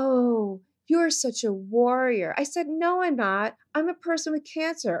 "Oh, you're such a warrior." I said, "No, I'm not. I'm a person with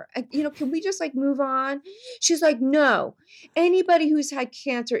cancer. Can we just like move on?" She's like, "No, anybody who's had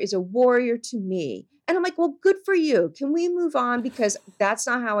cancer is a warrior to me." And I'm like, "Well, good for you. Can we move on? Because that's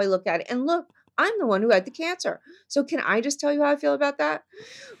not how I look at it. And look, I'm the one who had the cancer. So can I just tell you how I feel about that?"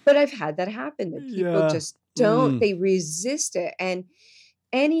 But I've had that happen that people Yeah. just don't, Mm. they resist it. And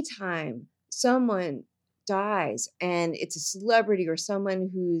anytime someone dies and it's a celebrity or someone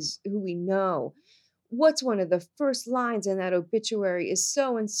who we know, what's one of the first lines in that obituary is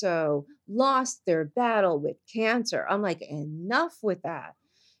so and so lost their battle with cancer. I'm like, enough with that.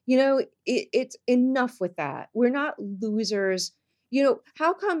 It's enough with that. We're not losers.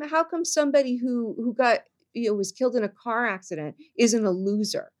 How come somebody who got was killed in a car accident isn't a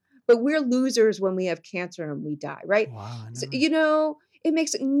loser? But we're losers when we have cancer and we die, right? Wow. I So, never. it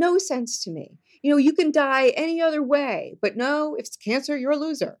makes no sense to me. You can die any other way, but no, if it's cancer, you're a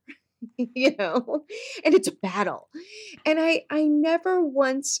loser. you know, and it's a battle. And I've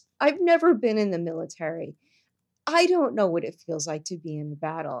never been in the military. I don't know what it feels like to be in a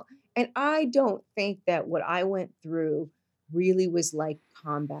battle. And I don't think that what I went through really was like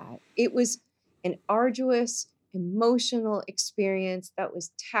combat. It was an arduous, emotional experience that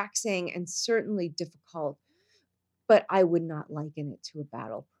was taxing and certainly difficult, but I would not liken it to a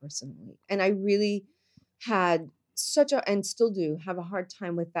battle personally. And I really had such a and still do have a hard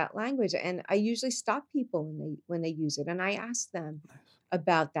time with that language. And I usually stop people when they use it and I ask them Nice.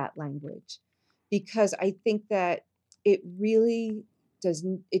 about that language because I think that it really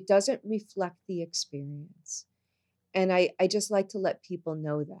doesn't reflect the experience. And I just like to let people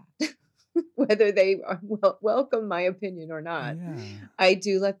know that. Whether they welcome my opinion or not, Yeah. I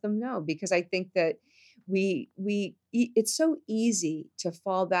do let them know because I think that it's so easy to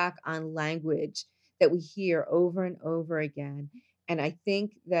fall back on language that we hear over and over again. And I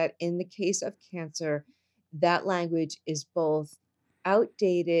think that in the case of cancer, that language is both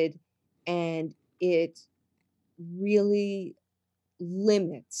outdated and it really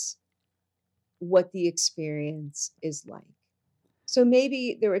limits what the experience is like. So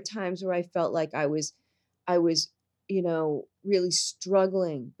maybe there were times where I felt like I was really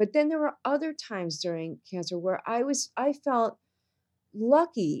struggling. But then there were other times during cancer where I felt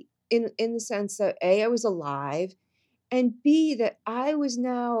lucky in the sense that A, I was alive, and B, that I was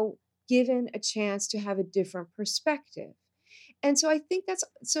now given a chance to have a different perspective. And so I think that's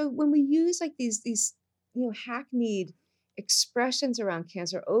so when we use like these hackneyed expressions around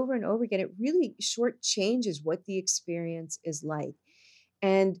cancer over and over again, it really shortchanges what the experience is like.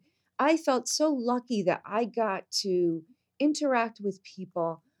 And I felt so lucky that I got to interact with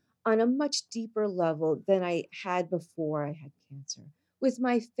people on a much deeper level than I had before I had cancer. With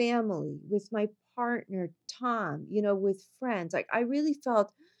my family, with my partner, Tom, with friends. Like I really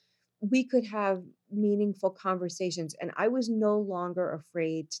felt we could have meaningful conversations and I was no longer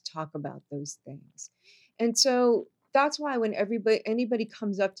afraid to talk about those things. And so that's why when anybody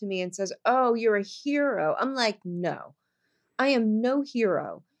comes up to me and says, "Oh, you're a hero." I'm like, "No. I am no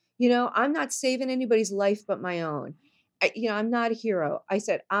hero. I'm not saving anybody's life but my own. I'm not a hero." I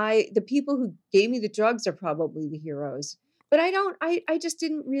said, the people who gave me the drugs are probably the heroes, but I just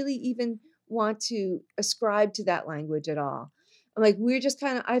didn't really even want to ascribe to that language at all. I'm like,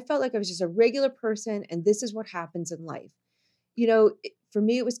 I felt like I was just a regular person and this is what happens in life. For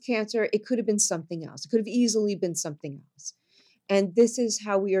me, it was cancer. It could have been something else. It could have easily been something else. And this is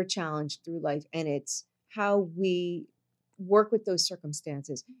how we are challenged through life. And it's how we work with those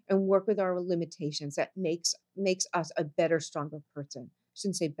circumstances and work with our limitations that makes us a better, stronger person. I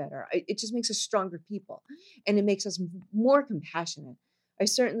shouldn't say better. It just makes us stronger people, and it makes us more compassionate. I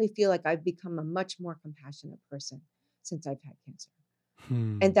certainly feel like I've become a much more compassionate person since I've had cancer,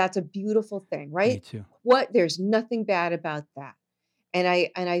 and Hmm. that's a beautiful thing, Me right? too. There's nothing bad about that. And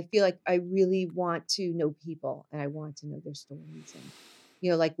I feel like I really want to know people and I want to know their stories.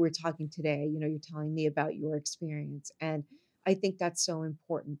 And like we're talking today, you're telling me about your experience, and I think that's so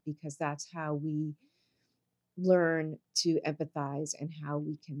important because that's how we learn to empathize and how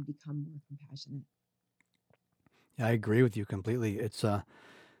we can become more compassionate. Yeah, I agree with you completely. It's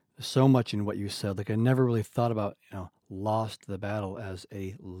so much in what you said. Like I never really thought about lost the battle as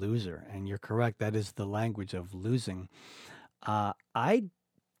a loser. And you're correct, that is the language of losing. I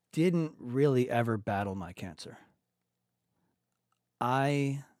didn't really ever battle my cancer.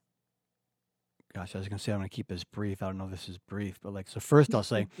 I Gosh, I was gonna say I'm gonna keep this brief. I don't know if this is brief, but like, so first I'll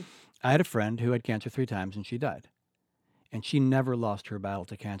say I had a friend who had cancer 3 times and she died. And she never lost her battle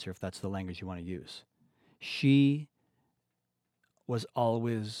to cancer, if that's the language you want to use. She was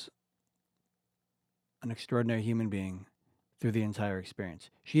always an extraordinary human being through the entire experience.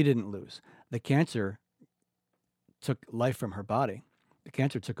 She didn't lose. The cancer took life from her body. The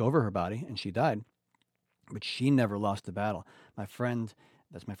cancer took over her body and she died, but she never lost the battle. My friend,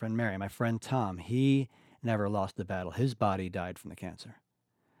 that's my friend Mary, my friend Tom, he never lost the battle. His body died from the cancer.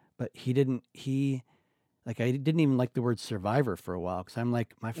 But I didn't even like the word survivor for a while, because I'm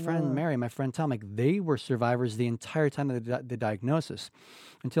like, my friend Oh, Mary, my friend Tom, like, they were survivors the entire time of the diagnosis,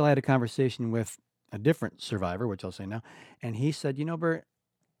 until I had a conversation with a different survivor, which I'll say now. And he said, Bert,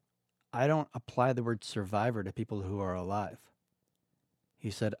 I don't apply the word survivor to people who are alive. He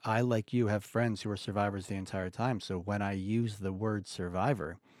said, I, like you, have friends who are survivors the entire time. So when I use the word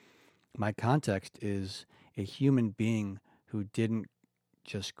survivor, my context is a human being who didn't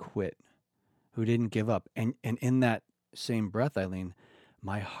just quit, who didn't give up. And in that same breath, Eileen,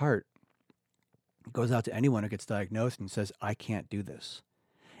 my heart goes out to anyone who gets diagnosed and says, I can't do this.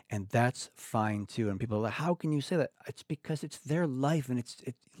 And that's fine too. And people are like, how can you say that? It's because it's their life, and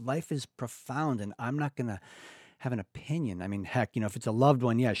life is profound, and I'm not going to have an opinion. I mean, heck, if it's a loved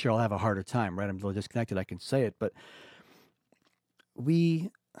one, yeah, sure, I'll have a harder time, right? I'm a little disconnected. I can say it, but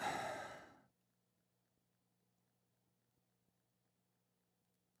we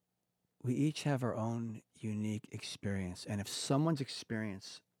we each have our own unique experience. And if someone's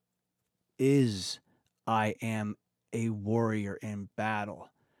experience is, I am a warrior in battle,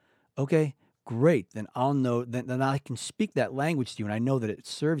 okay, great. Then I'll know, then I can speak that language to you, and I know that it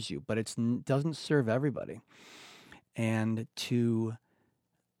serves you, but it doesn't serve everybody. And it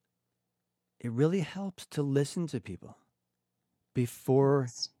really helps to listen to people before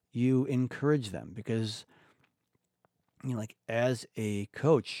yes. you encourage them, because, like, as a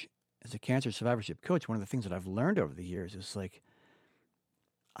coach, as a cancer survivorship coach, one of the things that I've learned over the years is, like,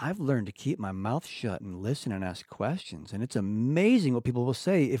 I've learned to keep my mouth shut and listen and ask questions. And it's amazing what people will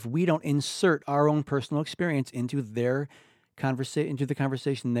say if we don't insert our own personal experience into into the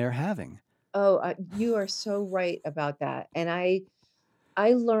conversation they're having. Oh, you are so right about that. And I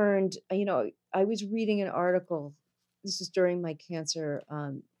learned, I was reading an article. This was during my cancer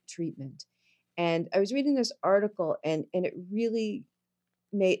treatment, and I was reading this article, and it really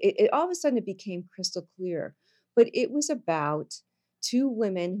it all of a sudden it became crystal clear. But it was about two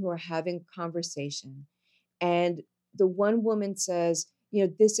women who are having a conversation, and the one woman says,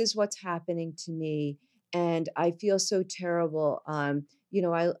 this is what's happening to me, and I feel so terrible.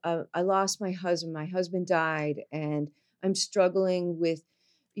 I lost my husband. My husband died, and I'm struggling with,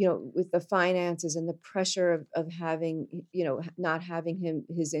 with the finances and the pressure of having, not having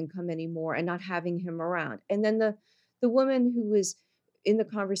his income anymore and not having him around. And then the woman who was in the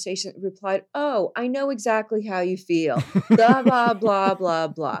conversation replied, "Oh, I know exactly how you feel. Blah blah blah blah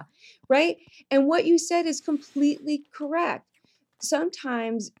blah." Right? And what you said is completely correct.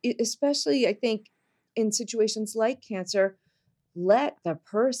 Sometimes, especially I think in situations like cancer, let the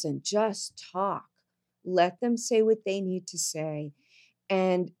person just talk. Let them say what they need to say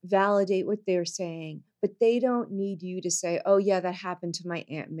and validate what they're saying. But they don't need you to say, "Oh, yeah, that happened to my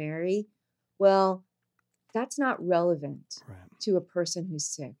Aunt Mary." Well, that's not relevant Right. to a person who's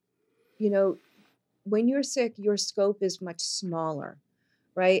sick. You know, when you're sick, your scope is much smaller,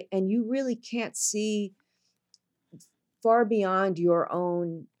 right? And you really can't see far beyond your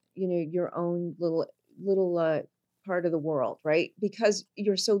own, your own little part of the world, right? Because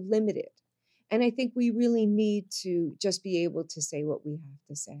you're so limited. And I think we really need to just be able to say what we have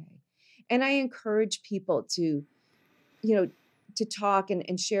to say. And I encourage people to, you know, to talk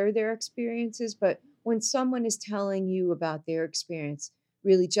and share their experiences. But when someone is telling you about their experience,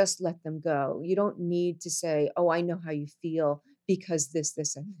 really just let them go. You don't need to say, "Oh, I know how you feel because this,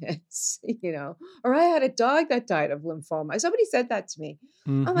 and this," or "I had a dog that died of lymphoma." Somebody said that to me.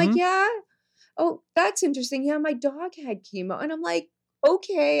 I'm like, Mm-hmm. "Yeah. Oh, that's interesting. Yeah, my dog had chemo." And I'm like,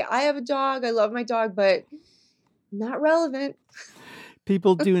 "Okay, I have a dog. I love my dog, but not relevant."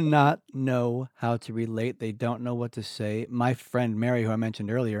 People do not know how to relate. They don't know what to say. My friend Mary, who I mentioned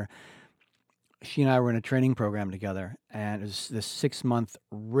earlier, she and I were in a training program together, and it was this 6 month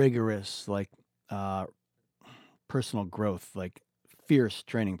rigorous, like, uh, personal growth, like, fierce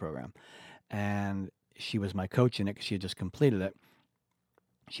training program. And she was my coach in it because she had just completed it.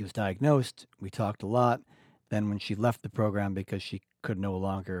 She was diagnosed. We talked a lot. Then when she left the program because she could no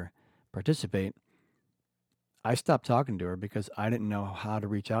longer participate, I stopped talking to her because I didn't know how to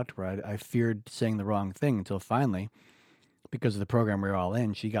reach out to her. I feared saying the wrong thing until finally, because of the program we were all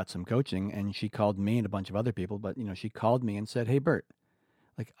in, she got some coaching and she called me and a bunch of other people. But, she called me and said, "Hey, Bert,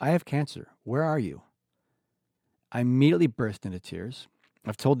 like, I have cancer. Where are you?" I immediately burst into tears.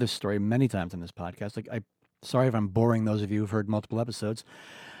 I've told this story many times on this podcast. Sorry if I'm boring those of you who've heard multiple episodes,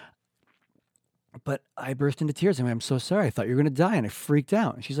 but I burst into tears. I mean, "I'm so sorry. I thought you were going to die." And I freaked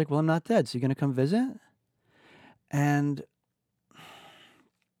out. And she's like, "Well, I'm not dead. So you're going to come visit?" And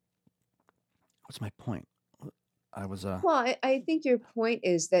what's my point? I was, Well, I think your point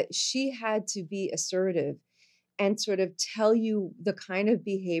is that she had to be assertive and sort of tell you the kind of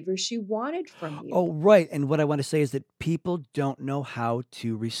behavior she wanted from you. oh, right. And what I want to say is that people don't know how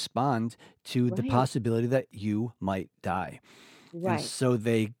to respond to the Right, possibility that you might die. And right. so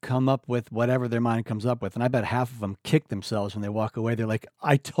they come up with whatever their mind comes up with. And I bet half of them kick themselves when they walk away. They're like,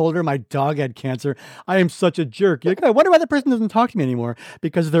 "I told her my dog had cancer. I am such a jerk." You're like, "I wonder why that person doesn't talk to me anymore,"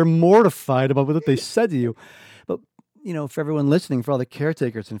 because they're mortified about what they said to you. But, for everyone listening, for all the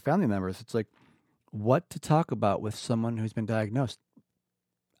caretakers and family members, it's like, what to talk about with someone who's been diagnosed.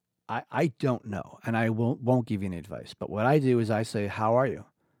 I don't know, and I won't give you any advice. But what I do is I say, "How are you?"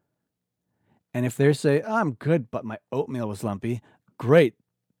 And if they say, "Oh, I'm good, but my oatmeal was lumpy," great.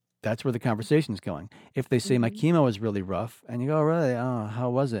 That's where the conversation's going. If they say, "My Hmm. chemo was really rough," and you go, "Oh, really? Oh, how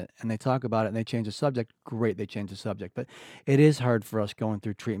was it?" And they talk about it and they change the subject, great, they change the subject. But it is hard for us going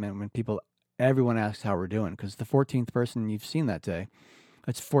through treatment when everyone asks how we're doing, because the 14th person you've seen that day,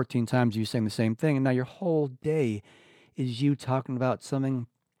 that's 14 times you saying the same thing. And now your whole day is you talking about something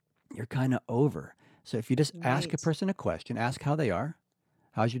you're kind of over. So if you just ask a Right. person a question, ask how they are.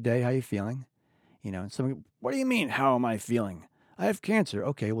 "How's your day? How you feeling?" And someone, "What do you mean, how am I feeling? I have cancer."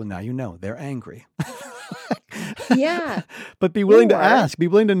 Okay, well, now you know. They're angry. Yeah. But be willing to Or ask. Be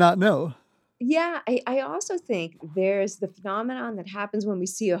willing to not know. yeah, I also think there's the phenomenon that happens when we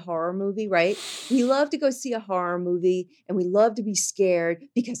see a horror movie, right? We love to go see a horror movie and we love to be scared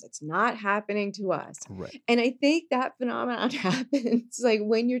because it's not happening to us. Right. And I think that phenomenon happens like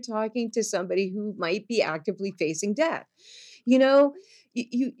when you're talking to somebody who might be actively facing death. You know,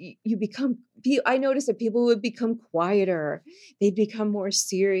 you become I notice that people would become quieter. They'd become more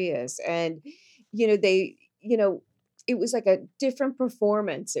serious and they it was like a different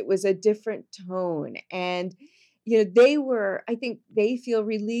performance. It was a different tone. And, I think they feel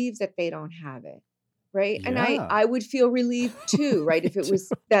relieved that they don't have it. Right. And I, Yeah. I would feel relieved too, right? Me If it too.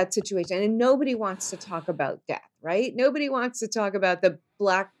 was that situation. And nobody wants to talk about death, right? Nobody wants to talk about the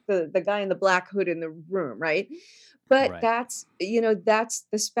guy in the black hood in the room, right? But Right. that's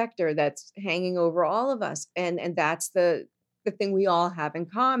the specter that's hanging over all of us. And that's the thing we all have in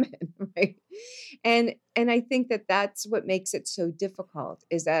common, right? And I think that that's what makes it so difficult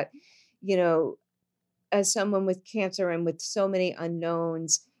is that, you know, as someone with cancer and with so many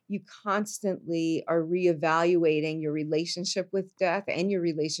unknowns, you constantly are reevaluating your relationship with death and your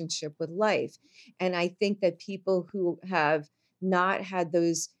relationship with life. And I think that people who have not had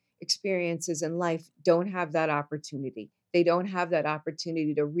those experiences in life don't have that opportunity. They don't have that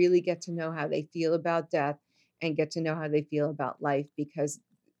opportunity to really get to know how they feel about death and get to know how they feel about life because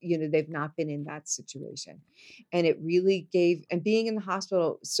they've not been in that situation. And it really gave, and being in the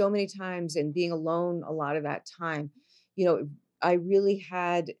hospital so many times and being alone a lot of that time, you know I really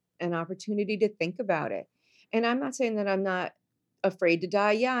had an opportunity to think about it. And I'm not saying that I'm not afraid to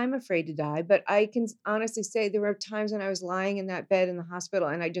die. Yeah, I'm afraid to die, but I can honestly say there were times when I was lying in that bed in the hospital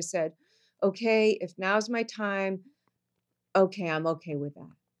and I just said, okay, if now's my time, okay, I'm okay with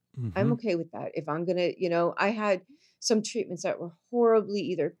that. I'm Hmm. okay with that. If I'm gonna, I had some treatments that were horribly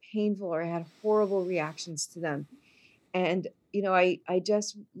either painful or I had horrible reactions to them. And, I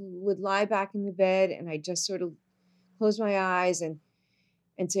just would lie back in the bed and I just sort of close my eyes and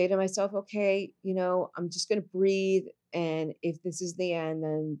say to myself, okay, I'm just gonna breathe. And if this is the end,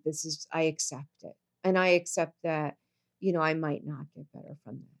 then I accept it. And I accept that, I might not get better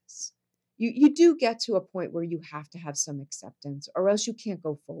from this. You do get to a point where you have to have some acceptance or else you can't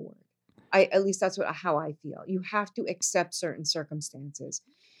go forward. At least that's how I feel. You have to accept certain circumstances.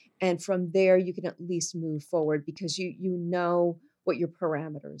 And from there you can at least move forward because you know what your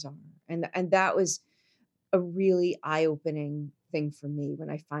parameters are. And that was a really eye-opening thing for me when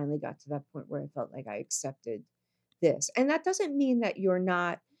I finally got to that point where I felt like I accepted this. And that doesn't mean that you're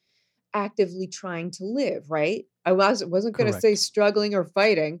not actively trying to live, right? I wasn't going to say Correct. struggling or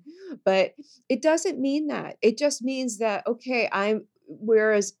fighting, but it doesn't mean that. It just means that okay, I'm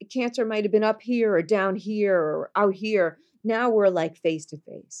whereas cancer might have been up here or down here or out here, now we're like face to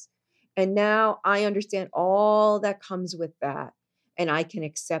face. And now I understand all that comes with that, and I can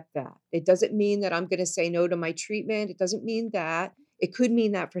accept that. It doesn't mean that I'm gonna say no to my treatment. It doesn't mean that. It could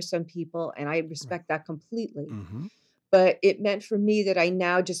mean that for some people, and I Right. respect that completely. Mm-hmm. But it meant for me that I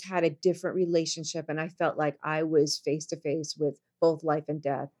now just had a different relationship, and I felt like I was face to face with both life and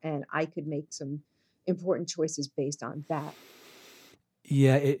death, and I could make some important choices based on that.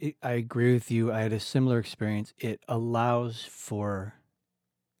 Yeah, I agree with you. I had a similar experience. It allows for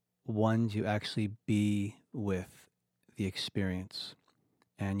one to actually be with the experience.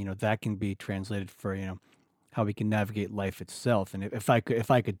 And, that can be translated for, how we can navigate life itself. And if I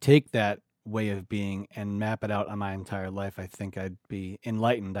could take that way of being and map it out on my entire life, I think I'd be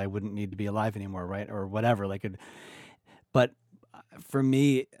enlightened. I wouldn't need to be alive anymore, right? Or whatever. But for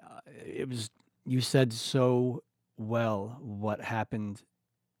me, it was, you said so well what happened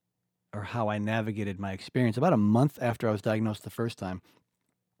or how I navigated my experience. About a month after I was diagnosed the first time,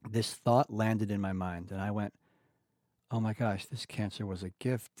 this thought landed in my mind, and I went, "Oh my gosh, this cancer was a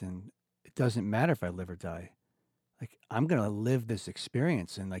gift, and it doesn't matter if I live or die. Like, I'm gonna live this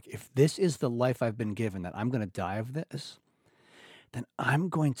experience, and like, if this is the life I've been given, that I'm gonna die of this, then I'm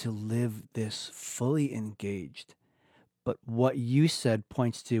going to live this fully engaged." But what you said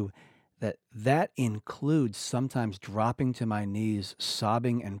points to that includes sometimes dropping to my knees,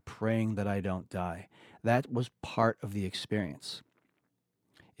 sobbing and praying that I don't die. That was part of the experience.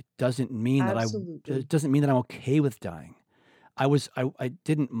 It doesn't mean that it Absolutely. doesn't mean that I'm okay with dying. I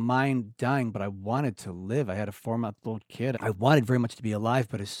didn't mind dying, but I wanted to live. I had a 4-month-old kid. I wanted very much to be alive,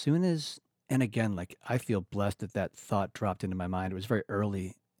 but as soon as, and again, like, I feel blessed that that thought dropped into my mind. It was very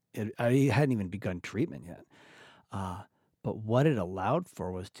early. I hadn't even begun treatment yet. Uh, but what it allowed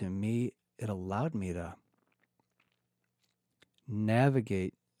for was, to me, it allowed me to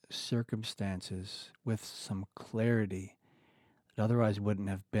navigate circumstances with some clarity that otherwise wouldn't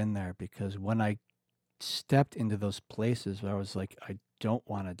have been there, because when I stepped into those places where I was like, I don't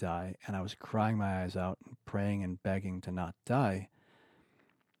want to die, and I was crying my eyes out and praying and begging to not die,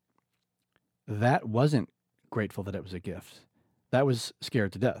 that wasn't grateful that it was a gift. That was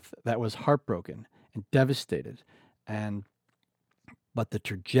scared to death. That was heartbroken and devastated. And but the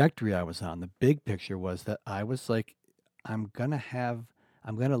trajectory I was on, the big picture was that I was like, I'm gonna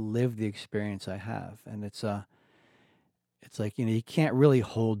live the experience I have. And it's like, you can't really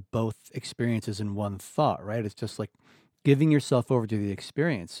hold both experiences in one thought, right? It's just like giving yourself over to the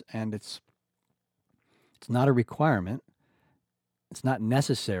experience, and it's not a requirement, it's not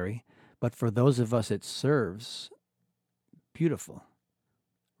necessary, but for those of us it serves, beautiful,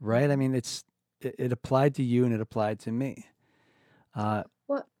 right? I Mhm. mean, it applied to you and it applied to me. Uh,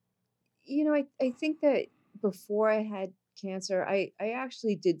 Well, I think that before I had cancer, I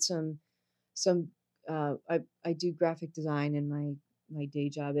actually did some I do graphic design in my day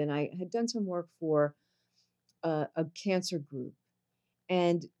job, and I had done some work for a cancer group.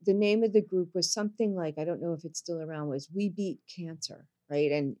 And the name of the group was something like, I don't know if it's still around, was We Beat Cancer,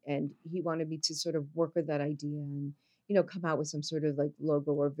 right? And he wanted me to sort of work with that idea and come out with some sort of like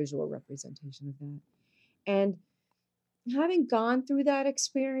logo or visual representation of that. And having gone through that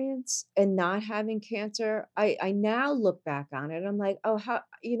experience and not having cancer, I now look back on it. I'm like, oh,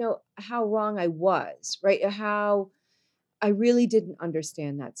 how wrong I was, right? How I really didn't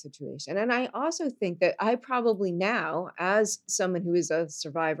understand that situation. And I also think that I probably now, as someone who is a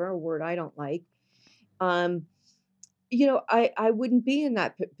survivor, a word I don't like, um, I wouldn't be in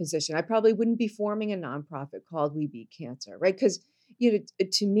that position. I probably wouldn't be forming a nonprofit called We Beat Cancer, right? Because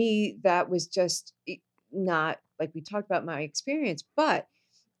to me, that was just not like we talked about my experience, but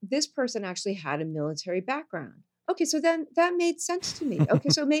this person actually had a military background. Okay, so then that made sense to me. Okay,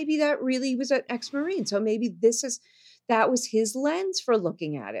 so maybe that really was an ex-Marine. So maybe that was his lens for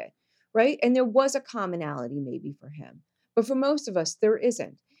looking at it, right? And there was a commonality maybe for him. But for most of us, there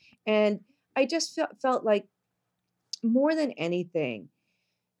isn't. And I just felt like more than anything,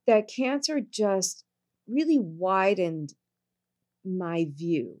 that cancer just really widened my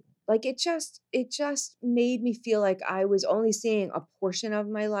view. Like it just made me feel like I was only seeing a portion of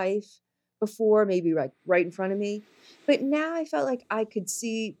my life before, maybe right in front of me. But now I felt like I could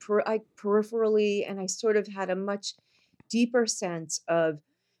see peripherally, and I sort of had a much deeper sense of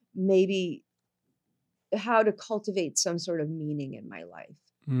maybe how to cultivate some sort of meaning in my life.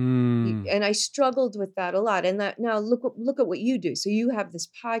 mm, And I struggled with that a lot. And that now look at what you do. So you have this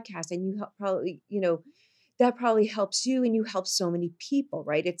podcast, and you help probably, that probably helps you, and you help so many people,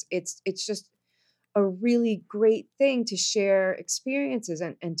 right? It's just a really great thing to share experiences,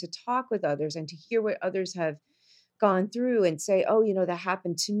 and to talk with others, and to hear what others have gone through and say, oh, that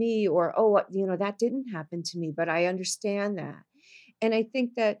happened to me, or oh, that didn't happen to me, but I understand that. And I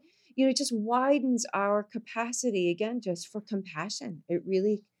think that, it just widens our capacity again just for compassion. It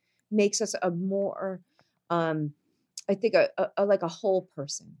really makes us a more, um, I think, like a whole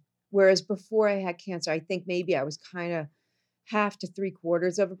person. Whereas before I had cancer, I think maybe I was kind of half to three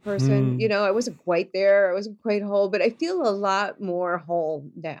quarters of a person. Hmm. I wasn't quite there. I wasn't quite whole, but I feel a lot more whole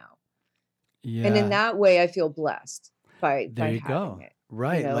now. And in Yeah, that way, I feel blessed there by you having go. it, you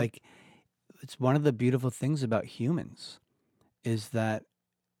Right. know? Like, it's one of the beautiful things about humans is that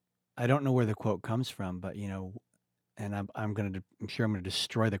I don't know where the quote comes from, but and I'm sure I'm gonna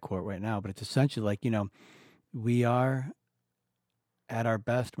destroy the quote right now, but it's essentially like, we are at our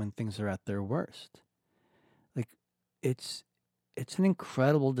best when things are at their worst. Like, it's it's an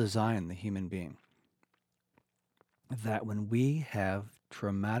incredible design, the human being, that when we have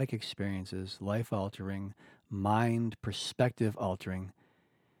traumatic experiences, life altering, mind perspective altering,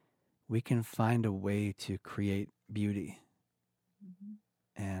 we can find a way to create beauty Mhm.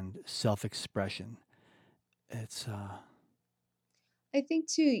 and self expression. It's I think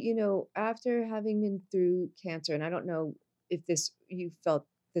too, after having been through cancer, and I don't know if this you felt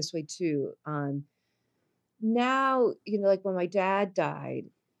this way too. Now, like when my dad died,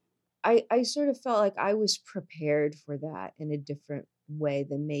 I sort of felt like I was prepared for that in a different way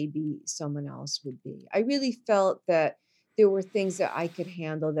than maybe someone else would be. I really felt that there were things that I could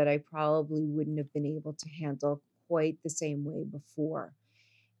handle that I probably wouldn't have been able to handle quite the same way before.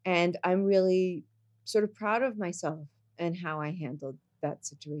 And I'm really sort of proud of myself and how I handled that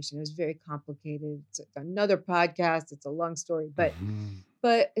situation. It was very complicated. It's another podcast. It's a long story, but mhm.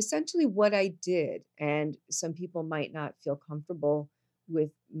 essentially what I did, and some people might not feel comfortable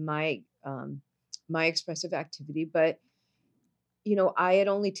with my expressive activity, but I had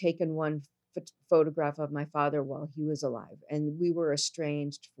only taken one photograph of my father while he was alive, and we were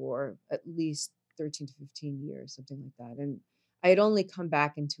estranged for at least 13 to 15 years, something like that. And I had only come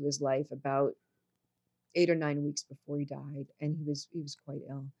back into his life about 8 or 9 weeks before he died, and he was quite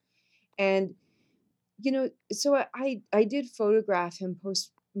ill. And so I did photograph him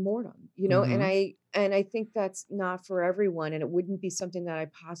post mortem, and Mhm. I think that's not for everyone, and it wouldn't be something that I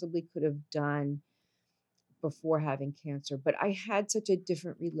possibly could have done before having cancer. But I had such a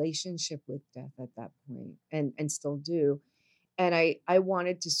different relationship with death at that point, and still do. And I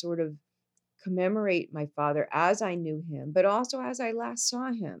wanted to sort of commemorate my father as I knew him, but also as I last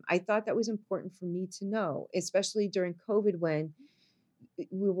saw him. I thought that was important for me to know, especially during COVID when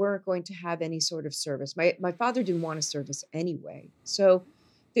we weren't going to have any sort of service. My father didn't want a service anyway. So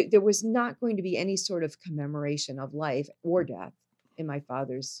there was not going to be any sort of commemoration of life or death in my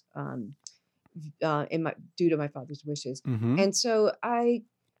father's in my due to my father's wishes. Mhm. And so I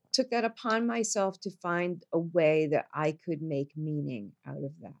took that upon myself to find a way that I could make meaning out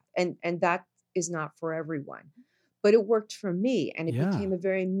of that. And that is not for everyone. But it worked for me, and it Yeah. became a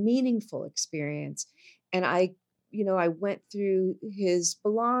very meaningful experience. And I went through his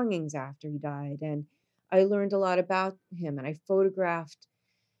belongings after he died, and I learned a lot about him, and I photographed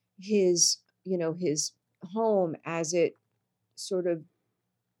his home as it sort of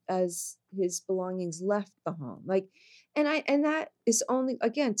as his belongings left the home. Like, and that is only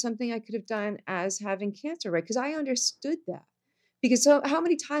again something I could have done as having cancer, right? Because I understood that. Because so how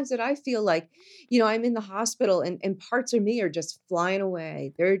many times did I feel like, I'm in the hospital and parts of me are just flying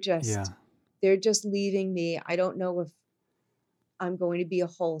away. Yeah. They're just leaving me. I don't know if I'm going to be a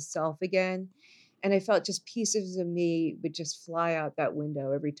whole self again. And I felt just pieces of me would just fly out that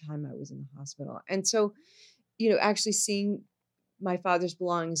window every time I was in the hospital. And so, actually seeing my father's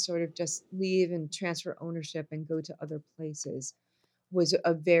belongings sort of just leave and transfer ownership and go to other places was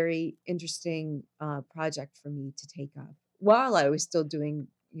a very interesting project for me to take up while I was still doing,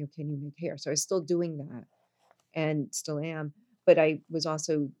 Can You Make Hair? So I was still doing that and still am. But I was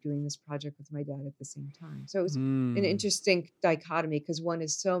also doing this project with my dad at the same time. So it was an Mm. interesting dichotomy because one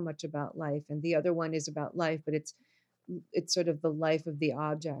is so much about life and the other one is about life, but it's sort of the life of the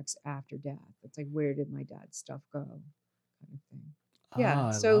objects after death. It's like, where did my dad's stuff go? Kind of thing. Yeah. Oh,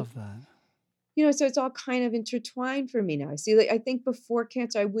 I So, love that. so it's all kind of intertwined for me now. See, like I think before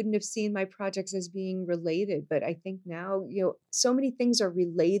cancer, I wouldn't have seen my projects as being related, but I think now, so many things are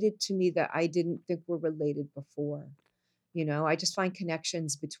related to me that I didn't think were related before. I just find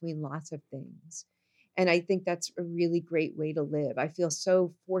connections between lots of things. And I think that's a really great way to live. I feel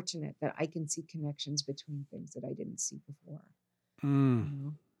so fortunate that I can see connections between things that I didn't see before, Mm. you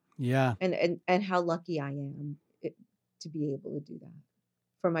know, Yeah. and how lucky I am to be able to do that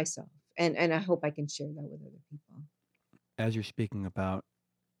for myself. And I hope I can share that with other people. As you're speaking about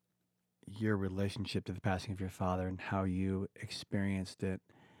your relationship to the passing of your father and how you experienced it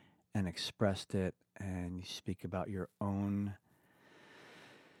and expressed it, and you speak about your own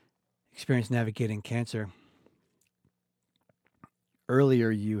experience navigating cancer. Earlier,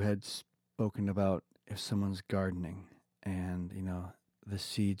 you had spoken about if someone's gardening and, the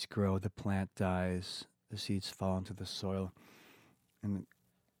seeds grow, the plant dies, the seeds fall into the soil. And it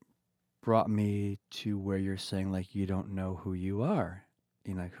brought me to where you're saying, like, you don't know who you are.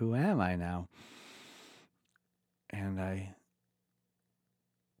 Like, who am I now? And I,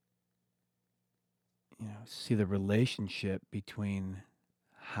 see the relationship between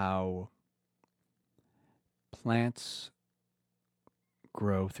how plants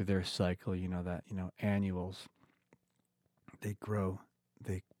grow through their cycle, annuals, they grow,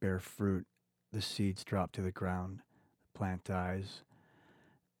 they bear fruit, the seeds drop to the ground, the plant dies,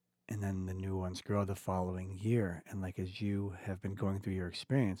 and then the new ones grow the following year. And like as you have been going through your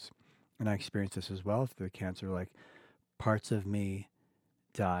experience, and I experienced this as well through the cancer, like parts of me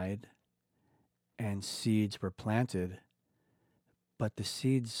died and seeds were planted, but the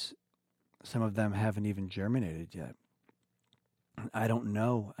seeds, some of them haven't even germinated yet. I don't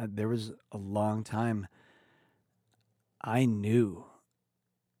know. There was a long time I knew,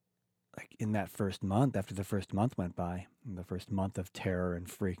 like in that first month, after the first month went by, the first month of terror and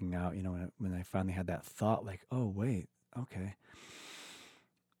freaking out, when I finally had that thought, like, oh, wait, okay.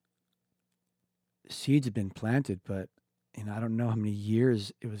 Seeds have been planted, but, I don't know how many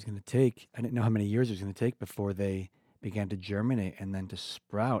years it was going to take. I didn't know how many years it was going to take before they began to germinate and then to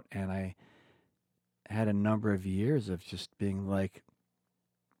sprout. And I had a number of years of just being like,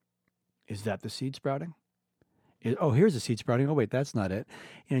 is that the seed sprouting? Oh, here's the seed sprouting. Oh, wait, that's not it.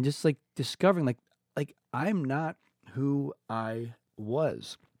 Just like discovering, like I'm not who I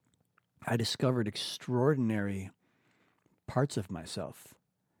was. I discovered extraordinary parts of myself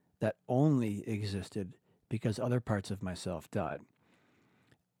that only existed because other parts of myself died.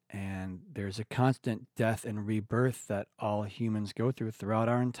 And there's a constant death and rebirth that all humans go through throughout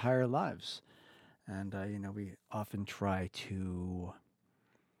our entire lives. And, we often try to,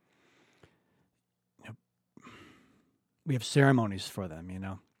 we have ceremonies for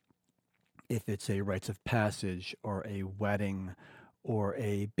them, if it's a rites of passage or a wedding or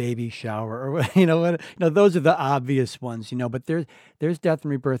a baby shower or those are the obvious ones, but there's death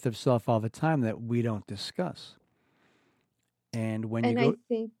and rebirth of self all the time that we don't discuss. And when you And go, I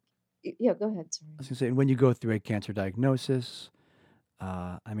think, yeah, go ahead. I Sorry. was gonna say, when you go through a cancer diagnosis,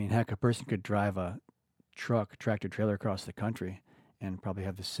 heck, a person could drive a tractor trailer across the country and probably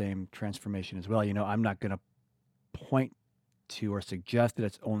have the same transformation as well. I'm not going to point to or suggest that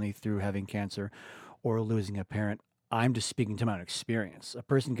it's only through having cancer or losing a parent. I'm just speaking to my own experience. A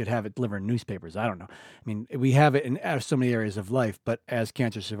person could have it delivered in newspapers. I don't know. I mean, we have it in so many areas of life, but as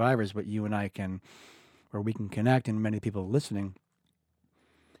cancer survivors, what you and I can, or we can connect, and many people listening,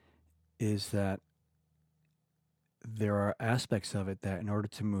 is that there are aspects of it that in order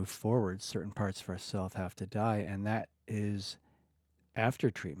to move forward, certain parts of ourselves have to die, and that is after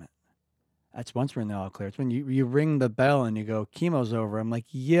treatment. That's once we're in the all clear. It's when you ring the bell and you go, chemo's over. I'm like,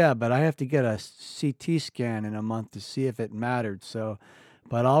 yeah, but I have to get a CT scan in a month to see if it mattered. So,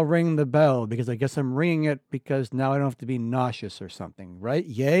 but I'll ring the bell because I guess I'm ringing it because now I don't have to be nauseous or something, right?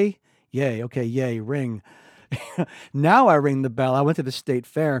 Yay? Yay. Okay, yay, ring. Now I ring the bell. I went to the state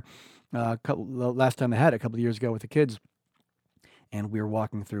fair last time I had it, a couple of years ago with the kids. And we were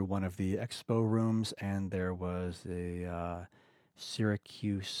walking through one of the expo rooms, and there was a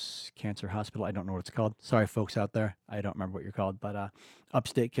Syracuse Cancer Hospital. I don't know what it's called. Sorry, folks out there. I don't remember what you're called, but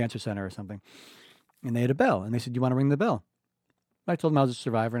Upstate Cancer Center or something. And they had a bell, and they said, "You want to ring the bell?" I told them I was a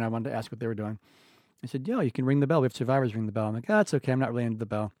survivor, and I wanted to ask what they were doing. I said, "Yeah, you can ring the bell. We have survivors ring the bell." I'm like, "Oh, that's okay. I'm not really into the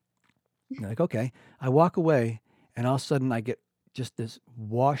bell." And they're like, "Okay." I walk away, and all of a sudden I get just this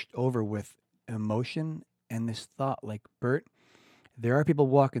washed over with emotion and this thought, like, Bert, there are people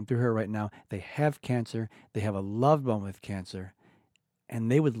walking through here right now. They have cancer. They have a loved one with cancer.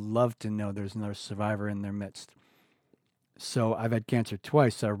 And they would love to know there's another survivor in their midst. So I've had cancer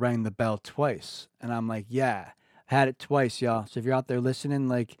twice. So I rang the bell twice. And I'm like, yeah, had it twice, y'all. So if you're out there listening,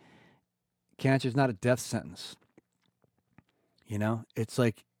 like, cancer's not a death sentence. It's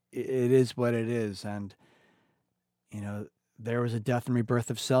like, it is what it is. And, there was a death and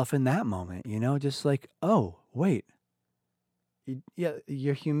rebirth of self in that moment, just like, oh, wait. Yeah,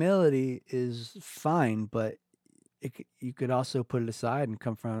 your humility is fine, but you could also put it aside and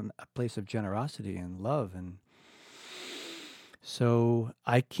come from a place of generosity and love. And so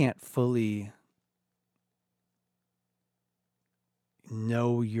I can't fully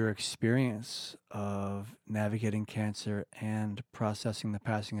know your experience of navigating cancer and processing the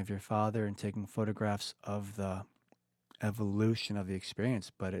passing of your father and taking photographs of the evolution of the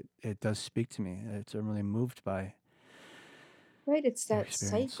experience, but it does speak to me. I'm really moved by Right, it's their that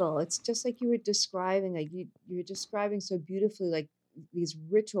experience. cycle. It's just like you were describing, like you're describing so beautifully, like these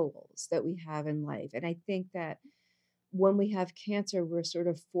rituals that we have in life. And I think that when we have cancer, we're sort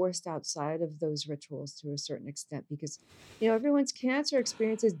of forced outside of those rituals to a certain extent because, everyone's cancer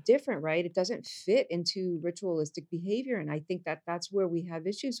experience is different, right? It doesn't fit into ritualistic behavior. And I think that that's where we have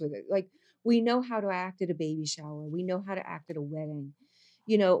issues with it. Like, we know how to act at a baby shower, we know how to act at a wedding,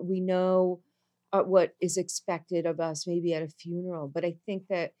 we know what is expected of us maybe at a funeral. But I think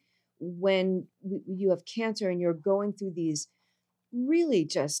that when you have cancer and you're going through these really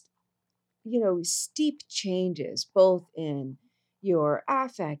just steep changes both in your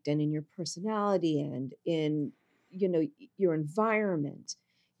affect and in your personality and in your environment,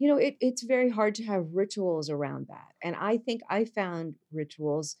 it's very hard to have rituals around that. And I think I found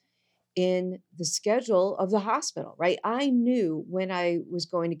rituals in the schedule of the hospital, right? I knew when I was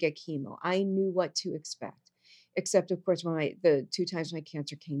going to get chemo, I knew what to expect, except of course when the two times my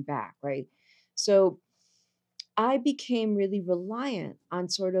cancer came back, right? So I became really reliant on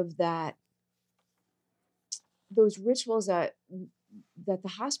sort of that those rituals that the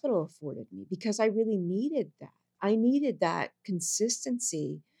hospital afforded me because I really needed that. I needed that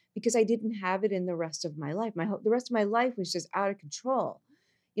consistency because I didn't have it in the rest of my life. The rest of my life was just out of control.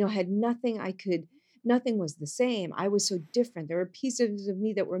 Had nothing nothing was the same. I was so different. There were pieces of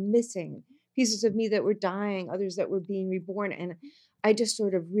me that were missing, pieces of me that were dying, others that were being reborn. And I just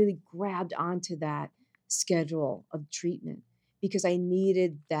sort of really grabbed onto that schedule of treatment because I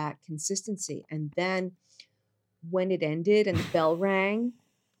needed that consistency. And then when it ended and the bell rang,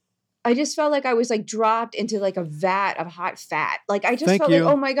 I just felt like I was like dropped into like a vat of hot fat. Like I just Thank felt like,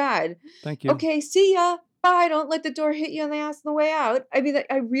 oh you. my God, Thank you. okay, see ya. Bye. Don't let the door hit you on the ass on the way out. I mean, like,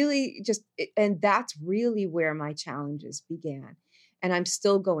 I really and that's really where my challenges began. And I'm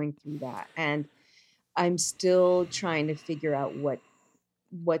still going through that. And I'm still trying to figure out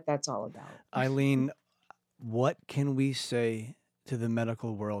what that's all about. Eileen, what can we say to the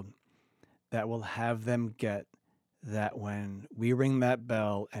medical world that will have them get that when we ring that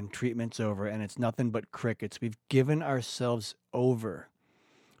bell and treatment's over and it's nothing but crickets, we've given ourselves over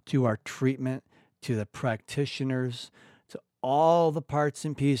to our treatment, to the practitioners, to all the parts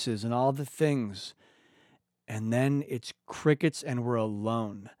and pieces and all the things. And then it's crickets and we're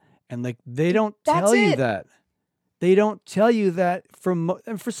alone. And like they don't That's tell you it. that. They don't tell you that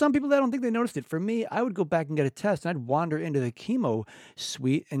and for some people, I don't think they noticed it. For me, I would go back and get a test, and I'd wander into the chemo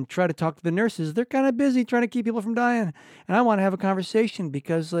suite and try to talk to the nurses. They're kind of busy trying to keep people from dying, and I want to have a conversation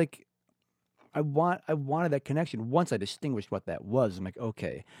because, like, I wanted that connection. Once I distinguished what that was, I'm like,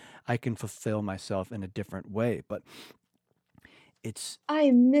 okay, I can fulfill myself in a different way. But it's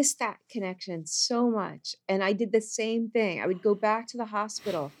I miss that connection so much. And I did the same thing. I would go back to the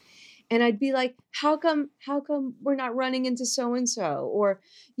hospital and I'd be like, how come we're not running into so and so? Or,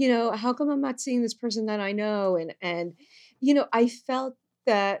 how come I'm not seeing this person that I know? And I felt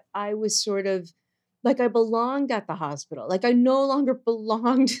that I was sort of like I belonged at the hospital. Like I no longer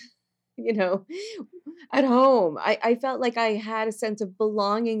belonged, you know, at home. I felt like I had a sense of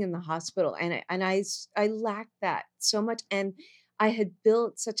belonging in the hospital and I lacked that so much. And I had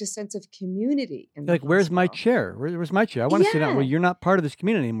built such a sense of community in the like, where's my hospital. chair? Where's my chair? I want to sit down. Well, Yeah. you're not part of this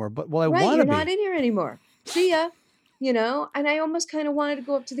community anymore. But well, I Right, want to you're not be. in here anymore. See ya. And I almost kind of wanted to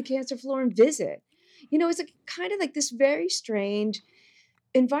go up to the cancer floor and visit. It's like kind of like this very strange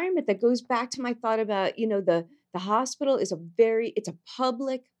environment that goes back to my thought about, the hospital is it's a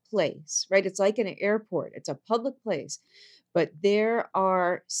public place, right? It's like an airport. It's a public place. But there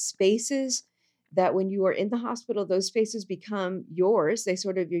are spaces that when you are in the hospital, those spaces become yours.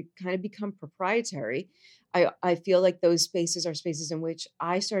 You kind of become proprietary. I feel like those spaces are spaces in which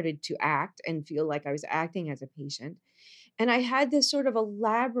I started to act and feel like I was acting as a patient. And I had this sort of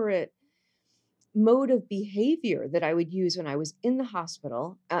elaborate mode of behavior that I would use when I was in the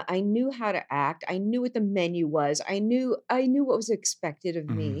hospital. I knew how to act. I knew what the menu was. I knew what was expected of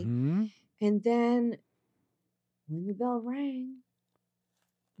me. Mm-hmm. And then when the bell rang,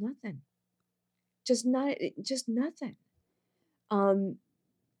 nothing. Just nothing. Um,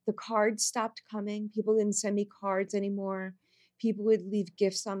 the cards stopped coming. People didn't send me cards anymore. People would leave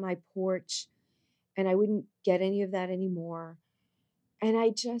gifts on my porch, and I wouldn't get any of that anymore. And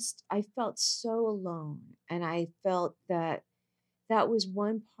I felt so alone. And I felt that that was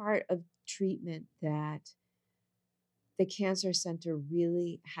one part of treatment that the cancer center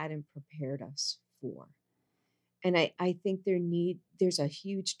really hadn't prepared us for. And I think there's a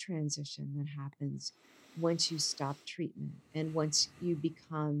huge transition that happens once you stop treatment and once you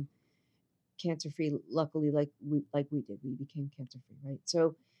become cancer free. Luckily, like we did, we became cancer free, right?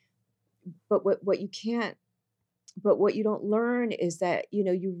 So, but what you can't But what you don't learn is that,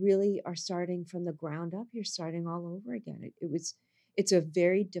 you really are starting from the ground up. You're starting all over again. It's a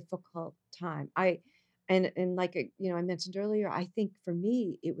very difficult time. And like, I mentioned earlier, I think for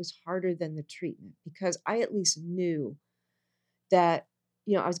me, it was harder than the treatment because I at least knew that,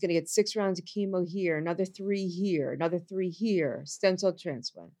 I was going to get 6 rounds of chemo here, another 3 here, another 3 here, stem cell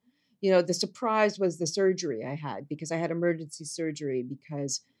transplant. The surprise was the surgery I had because I had emergency surgery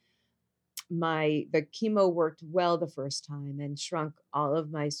because the chemo worked well the first time and shrunk all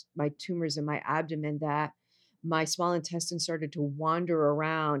of my tumors in my abdomen, that my small intestine started to wander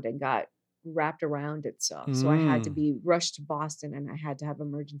around and got wrapped around itself. So I had to Mm. be rushed to Boston and I had to have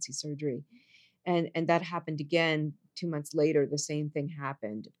emergency surgery. And that happened again 2 months later. The same thing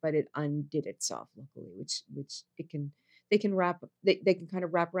happened, but it undid itself luckily, which they can kind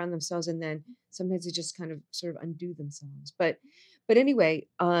of wrap around themselves, and then sometimes they just kind of sort of undo themselves. But anyway,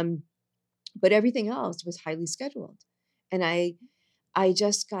 but everything else was highly scheduled. And I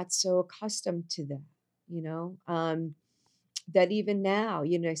just got so accustomed to that, you know, that even now,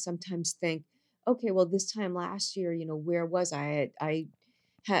 I sometimes think, okay, well, this time last year, where was I?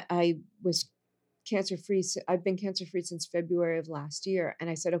 I was cancer free. I've been cancer free since February of last year. And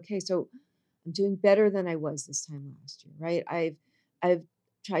I said, okay, so I'm doing better than I was this time last year, right? I've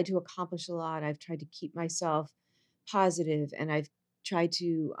tried to accomplish a lot. I've tried to keep myself positive, and I've tried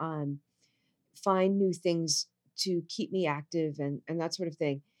to find new things to keep me active and that sort of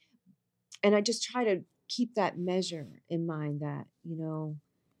thing. And I just try to keep that measure in mind that,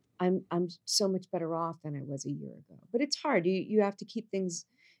 I'm so much better off than I was a year ago. But it's hard. You have to keep things,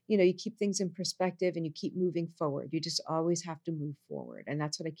 you keep things in perspective and you keep moving forward. You just always have to move forward. And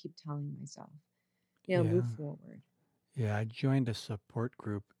that's what I keep telling myself. Yeah. Move forward. Yeah. I joined a support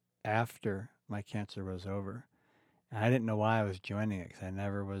group after my cancer was over. And I didn't know why I was joining it because I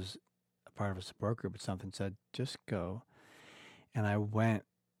never was a part of a support group, but something said, just go. And I went,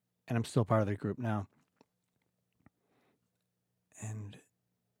 and I'm still part of the group now. And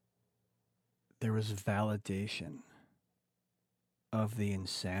there was validation of the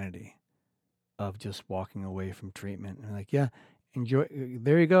insanity of just walking away from treatment. And like, yeah, enjoy.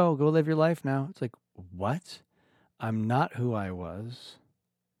 There you go. Go live your life now. It's like, what? I'm not who I was.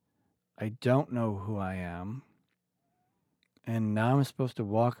 I don't know who I am. And now I'm supposed to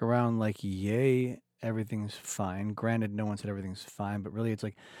walk around like, yay, everything's fine. Granted, no one said everything's fine, but really it's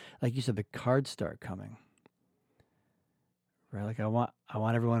like you said, the cards start coming. Right? Like I want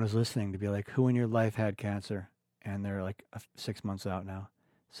everyone who's listening to be like, who in your life had cancer? And they're like 6 months out now.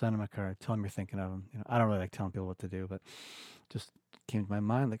 Send them a card. Tell them you're thinking of them. I don't really like telling people what to do, but just came to my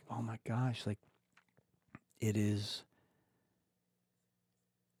mind like, oh my gosh, like it is.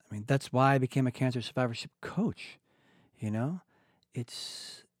 I mean, that's why I became a cancer survivorship coach.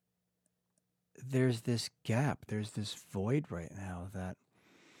 It's there's this gap, there's this void right now that,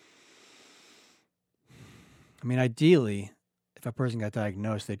 I mean, ideally, if a person got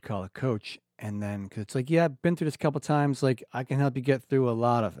diagnosed, they'd call a coach. And then, because it's like, yeah, I've been through this a couple times, like, I can help you get through a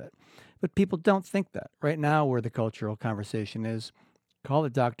lot of it. But people don't think that. Right now, where the cultural conversation is, call the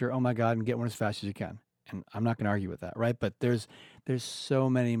doctor, oh my God, and get one as fast as you can. And I'm not going to argue with that, right? But there's so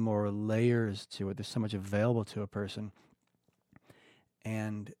many more layers to it. There's so much available to a person.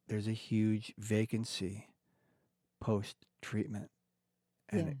 And there's a huge vacancy post treatment.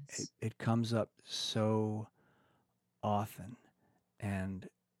 And Yes. it comes up so often. And,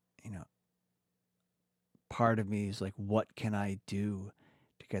 you know, part of me is like, what can I do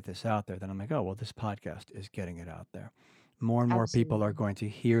to get this out there? Then I'm like, oh, well, this podcast is getting it out there. More and more people are Absolutely. going to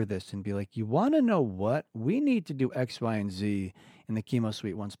hear this and be like, you want to know what? We need to do X, Y, and Z in the chemo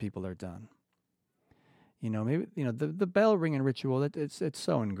suite once people are done. Maybe, the bell ringing ritual, it's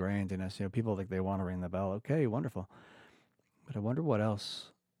so ingrained in us. People like they want to ring the bell. Okay, wonderful. But I wonder what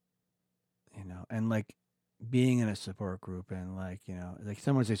else, and like being in a support group and like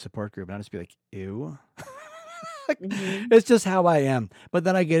someone say support group and I'll just be like, ew. Like, Hmm. it's just how I am. But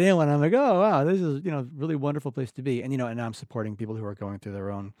then I get in and I'm like, oh wow, this is really wonderful place to be. And and I'm supporting people who are going through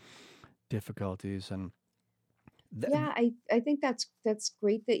their own difficulties and Yeah, I think that's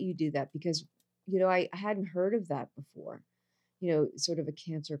great that you do that because, I hadn't heard of that before. Sort of a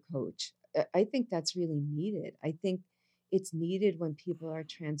cancer coach. I think that's really needed. I think it's needed when people are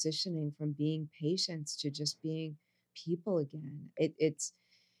transitioning from being patients to just being people again. It's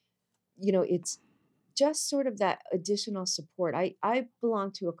just sort of that additional support. I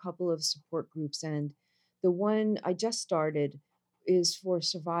belong to a couple of support groups, and the one I just started is for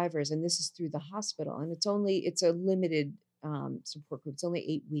survivors, and this is through the hospital, and it's a limited support group. It's only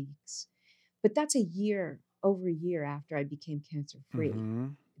 8 weeks, but that's over a year after I became cancer free. mm-hmm.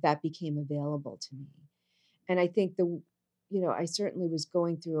 That became available to me. And I think I certainly was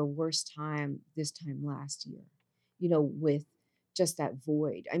going through a worse time this time last year, with just that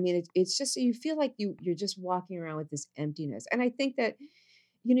void. I mean, it's just you feel like you're just walking around with this emptiness. And I think that,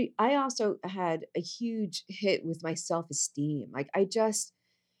 I also had a huge hit with my self-esteem. Like I just,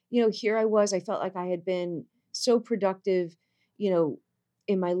 here I was, I felt like I had been so productive, you know,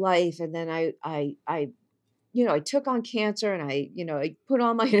 in my life. And then I took on cancer and I put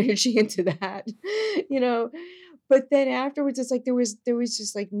all my energy into that, you know. But then afterwards, it's like there was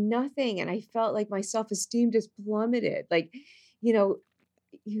just like nothing. And I felt like my self-esteem just plummeted. Like, you know,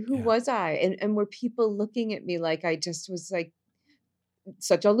 who Yeah. was I? And were people looking at me like I just was like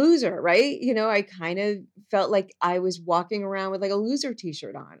such a loser, right? I kind of felt like I was walking around with like a loser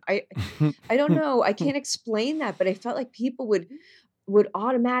t-shirt on. I don't know. I can't explain that, but I felt like people would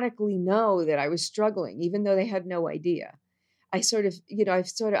automatically know that I was struggling, even though they had no idea. I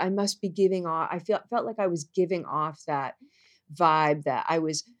must be giving off. Felt like I was giving off that vibe that I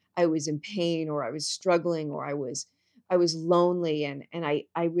was in pain, or I was struggling, or I was lonely, and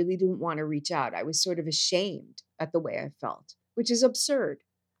I really didn't want to reach out. I was sort of ashamed at the way I felt, which is absurd.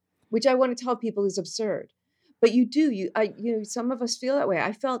 Which I want to tell people is absurd. But you do, some of us feel that way.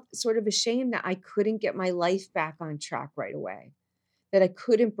 I felt sort of ashamed that I couldn't get my life back on track right away, that I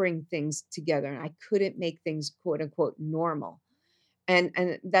couldn't bring things together and I couldn't make things quote unquote normal.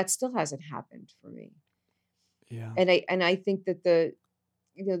 And that still hasn't happened for me. Yeah. And I think that the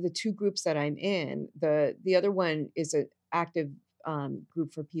two groups that I'm in, the other one is an active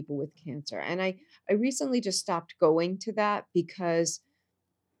group for people with cancer. And I recently just stopped going to that because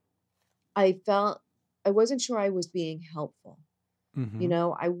I felt I wasn't sure I was being helpful. Mm-hmm.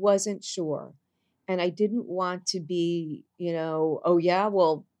 I wasn't sure. And I didn't want to be, oh yeah,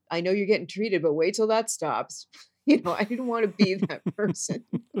 well, I know you're getting treated, but wait till that stops. I didn't want to be that person.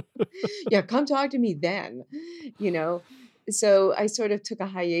 Yeah, come talk to me then. You know. So I sort of took a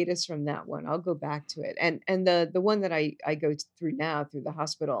hiatus from that one. I'll go back to it. And the one that I go through now through the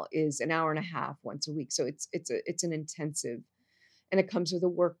hospital is an hour and a half once a week. So it's an intensive, and it comes with a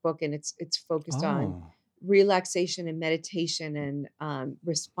workbook, and it's focused on Oh. relaxation and meditation, and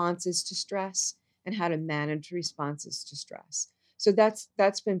responses to stress, and how to manage responses to stress. So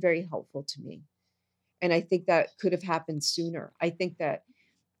that's been very helpful to me. And I think that could have happened sooner. I think that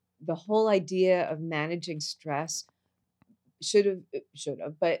the whole idea of managing stress should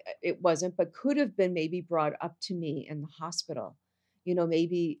have, but it wasn't, but could have been maybe brought up to me in the hospital.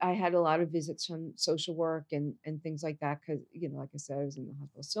 Maybe I had a lot of visits from social work and things like that, because like I said, I was in the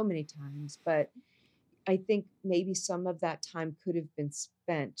hospital so many times. But I think maybe some of that time could have been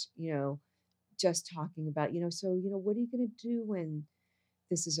spent, just talking about, so what are you going to do when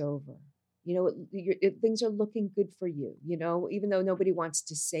this is over? Things are looking good for you, even though nobody wants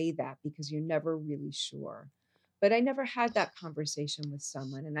to say that because you're never really sure. But I never had that conversation with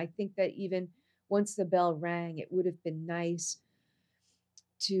someone. And I think that even once the bell rang, it would have been nice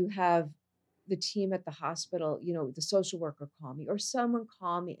to have the team at the hospital, the social worker call me, or someone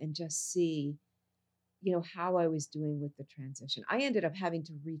call me and just see, how I was doing with the transition. I ended up having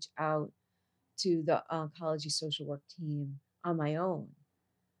to reach out to the oncology social work team on my own,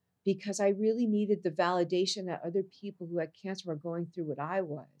 because I really needed the validation that other people who had cancer were going through what I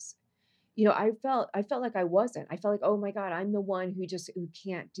was. I felt like I wasn't. I felt like, oh my God, I'm the one who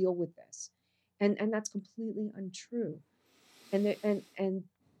can't deal with this. And that's completely untrue. And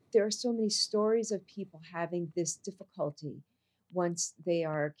there are so many stories of people having this difficulty once they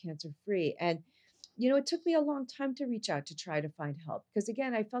are cancer free. And it took me a long time to reach out to try to find help, because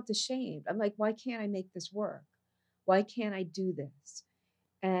again, I felt ashamed. I'm like, why can't I make this work? Why can't I do this?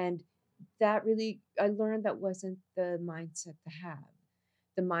 And that really, I learned that wasn't the mindset to have.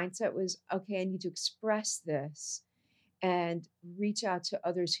 The mindset was, okay, I need to express this and reach out to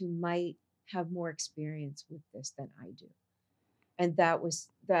others who might have more experience with this than I do. And that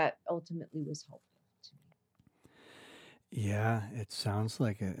ultimately was helpful to Yeah, it sounds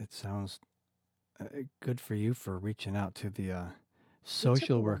like it. It sounds good for you for reaching out to the me. It took a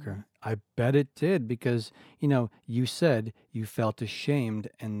social while. worker. I bet it did because, you said you felt ashamed,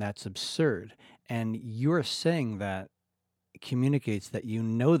 and that's absurd. And you're saying that communicates that you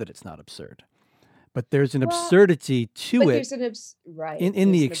know that it's not absurd. But there's an Well, absurdity to but it right, in the there's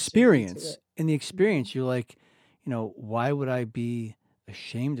an absurdity to experience. it. In the Mhm. experience, you're like, why would I be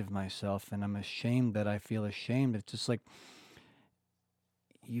ashamed of myself? And I'm ashamed that I feel ashamed. It's just like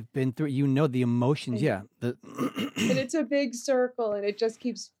you've been through, the emotions. And Yeah. The and it's a big circle, and it just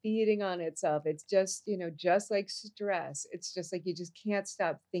keeps feeding on itself. It's just, just like stress. It's just like you just can't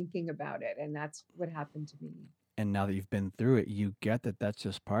stop thinking about it. And that's what happened to me. and now that you've been through it, you get that that's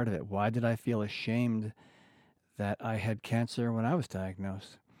just part of it. Why did I feel ashamed that I had cancer when I was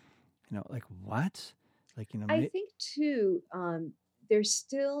diagnosed. Like what? Like, I think too, there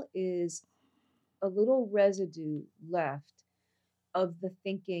still is a little residue left of the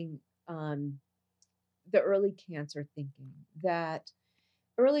thinking, um, the early cancer thinking that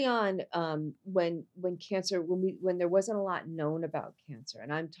early on, when cancer, when there wasn't a lot known about cancer,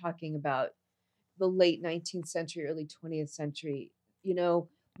 and I'm talking about the late 19th century, early 20th century, you know,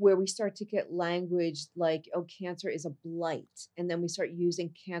 where we start to get language like, oh, cancer is a blight. And then we start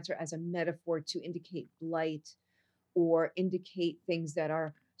using cancer as a metaphor to indicate blight or indicate things that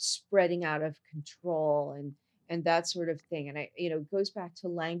are spreading out of control and that sort of thing. And it goes back to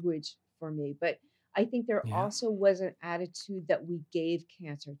language for me. But I think there yeah, also was an attitude that we gave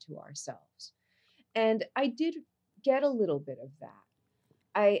cancer to ourselves. And I did get a little bit of that.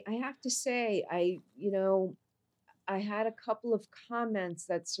 I have to say, I had a couple of comments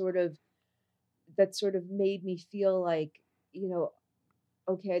that sort of made me feel like, you know,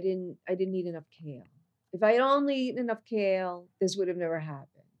 okay, I didn't eat enough kale. If I had only eaten enough kale, this would have never happened.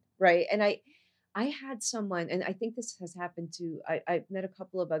 Right. And I had someone, and I think this has happened to I've met a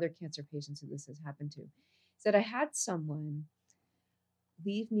couple of other cancer patients who this has happened to, said I had someone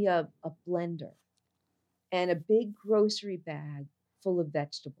leave me a blender and a big grocery bag full of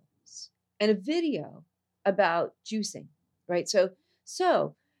vegetables and a video about juicing, right?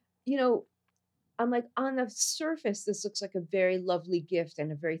 So, you know, I'm like, on the surface, this looks like a very lovely gift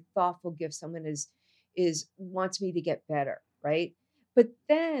and a very thoughtful gift. Someone is wants me to get better, right? But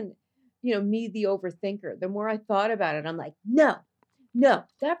then, me, the overthinker, the more I thought about it, I'm like, no, no,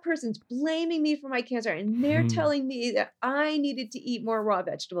 that person's blaming me for my cancer, and they're Mhm. telling me that I needed to eat more raw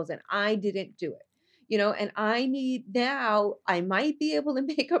vegetables and I didn't do it. And I might be able to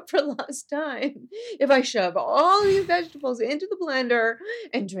make up for lost time if I shove all these vegetables into the blender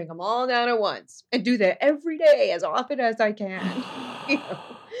and drink them all down at once and do that every day as often as I can. you know.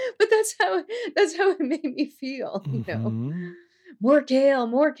 But that's how it made me feel. Mhm. More kale,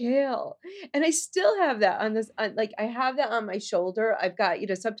 more kale. And I still have that like I have that on my shoulder. I've got,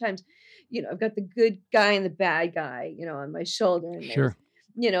 sometimes, I've got the good guy and the bad guy, on my shoulder. And Sure.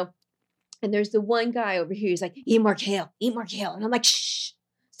 you know, there's the one guy over here, he's like, eat more kale, eat more kale. And I'm like, shh,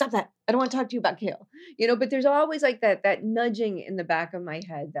 stop that. I don't want to talk to you about kale. But there's always like that nudging in the back of my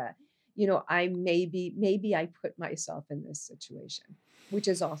head that, I maybe I put myself in this situation, which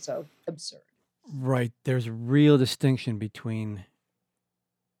is also absurd. Right. There's a real distinction between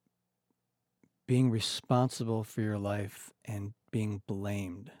being responsible for your life and being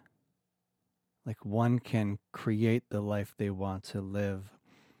blamed. Like one can create the life they want to live,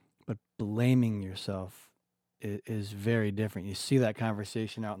 but blaming yourself is very different. You see that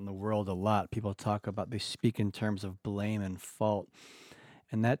conversation out in the world a lot. People they speak in terms of blame and fault,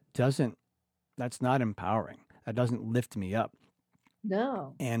 and that's not empowering. That doesn't lift me up.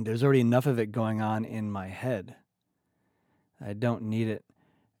 No. And there's already enough of it going on in my head. I don't need it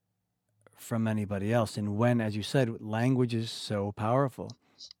from anybody else. And when, as you said, language is so powerful,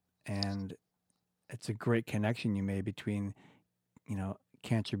 and it's a great connection you made between,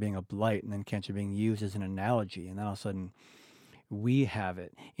 cancer being a blight and then cancer being used as an analogy. And then all of a sudden we have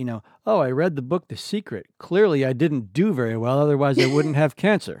it. Oh, I read the book The Secret. Clearly I didn't do very well, otherwise I wouldn't have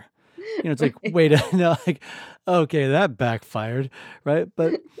cancer. It's like, Right. wait, like, okay, that backfired, right?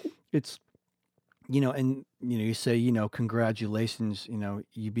 But it's, and you say, congratulations,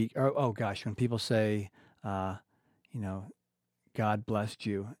 you beat. Oh gosh, when people say, you know, God blessed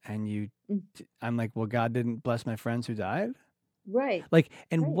you, and Mm, I'm like, well, God didn't bless my friends who died. right. Like,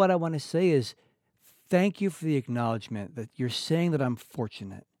 and Right. what I want to say is, thank you for the acknowledgement that you're saying that I'm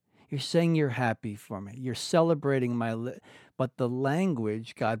fortunate. You're saying you're happy for me. You're celebrating but the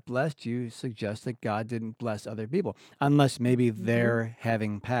language, God blessed you, suggests that God didn't bless other people, unless maybe Mhm. their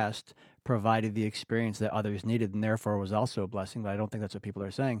having passed provided the experience that others needed and therefore was also a blessing. But I don't think that's what people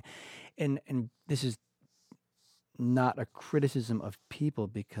are saying. And this is not a criticism of people,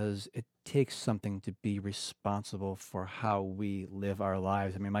 because it takes something to be responsible for how we live our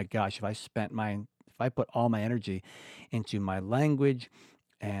lives. I mean, my gosh, if I put all my energy into my language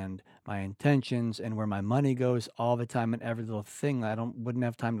and my intentions and where my money goes all the time and every little thing, wouldn't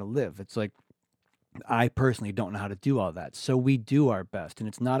have time to live. It's like, I personally don't know how to do all that. So we do our best. And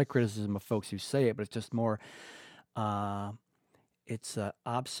it's not a criticism of folks who say it, but it's just more, uh, it's an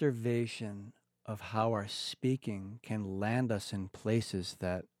observation of how our speaking can land us in places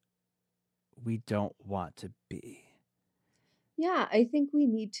that we don't want to be. Yeah, I think we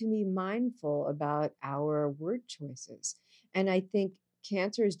need to be mindful about our word choices. And I think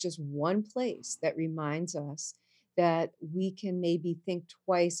cancer is just one place that reminds us that we can maybe think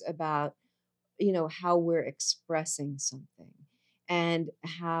twice about, how we're expressing something and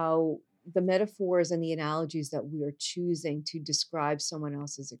how the metaphors and the analogies that we are choosing to describe someone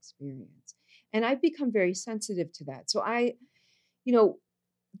else's experience. And I've become very sensitive to that. So you know,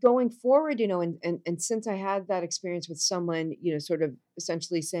 going forward, and since I had that experience with someone, sort of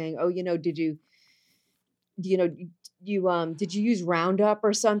essentially saying, "Oh, did you know, did you use Roundup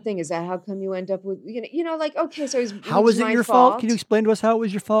or something? Is that how come you end up with, like, okay, so it How was was it my your fault? Can you fault." explain to us how it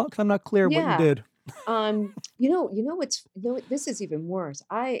was your fault? Because I'm not clear what you Yeah. did. This is even worse.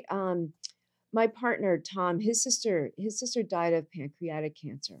 My partner Tom, his sister died of pancreatic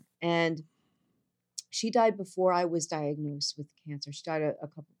cancer, and she died before I was diagnosed with cancer. She died a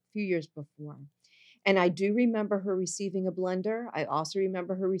few years before. And I do remember her receiving a blender. I also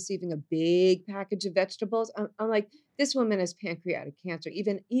remember her receiving a big package of vegetables. I'm like, this woman has pancreatic cancer.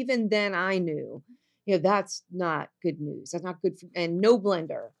 Even then, I knew, that's not good news. That's not good. And no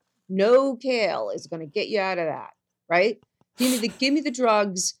blender, no kale is going to get you out of that, right? Give me the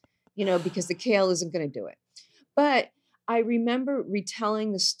drugs, because the kale isn't going to do it. But I remember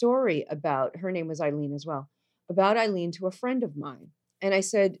retelling the story about, her name was Eileen as well, about Eileen to a friend of mine. And I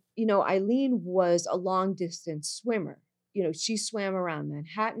said, Eileen was a long distance swimmer. She swam around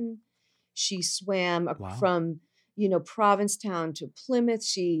Manhattan. She swam Wow. from, Provincetown to Plymouth.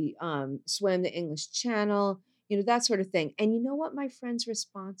 She swam the English Channel, that sort of thing. And you know what my friend's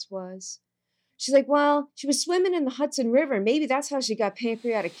response was? She's like, well, she was swimming in the Hudson River. Maybe that's how she got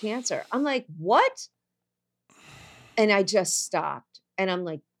pancreatic cancer. I'm like, what? And I just stopped. And I'm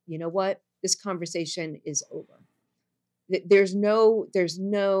like, you know what? This conversation is over. There's no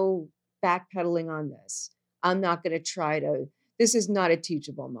backpedaling on this. I'm not going to try to, this is not a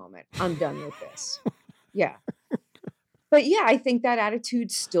teachable moment. I'm done with this. Yeah. But yeah, I think that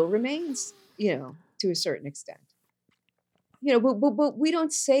attitude still remains, to a certain extent. But we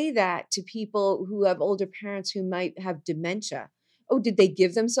don't say that to people who have older parents who might have dementia. Oh, did they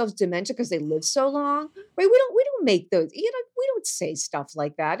give themselves dementia because they lived so long? Right? We don't make those, we don't say stuff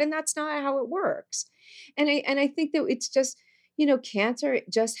like that. And that's not how it works. And I think that it's just, cancer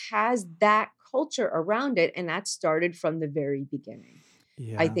just has that culture around it. And that started from the very beginning.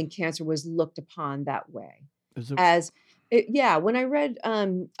 I Yeah. think cancer was looked upon that way There's a as when I read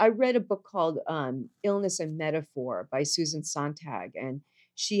a book called Illness and Metaphor by Susan Sontag, and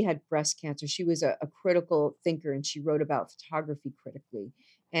she had breast cancer. She was a critical thinker, and she wrote about photography critically,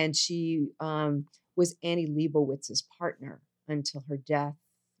 and she was Annie Leibovitz's partner until her death.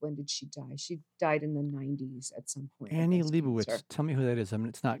 When did she die? She died in the 90s at some point of Annie breast Leibovitz. cancer. Tell me who that is. I mean,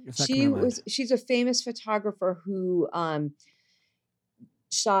 it's not coming to mind. She's a famous photographer who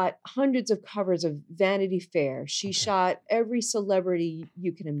shot hundreds of covers of Vanity Fair. She Okay. shot every celebrity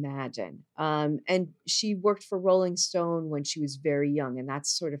you can imagine. And she worked for Rolling Stone when she was very young. And that's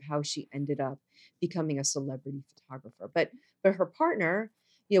sort of how she ended up becoming a celebrity photographer. But her partner,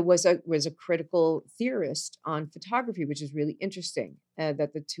 was a critical theorist on photography, which is really interesting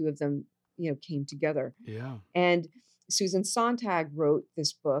that the two of them, came together. Yeah. And Susan Sontag wrote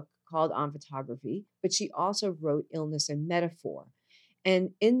this book called On Photography, but she also wrote Illness and Metaphor.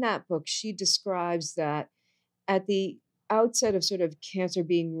 And in that book, she describes that at the outset of sort of cancer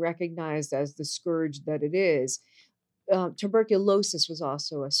being recognized as the scourge that it is, tuberculosis was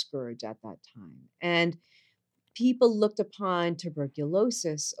also a scourge at that time. And people looked upon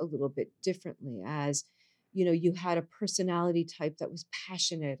tuberculosis a little bit differently as, you had a personality type that was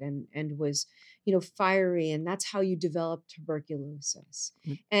passionate and was, fiery. And that's how you developed tuberculosis.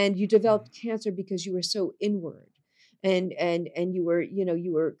 And you developed cancer because you were so inward and you were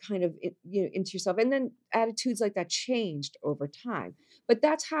you were kind of into yourself, and then attitudes like that changed over time. But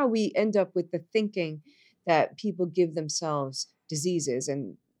that's how we end up with the thinking that people give themselves diseases,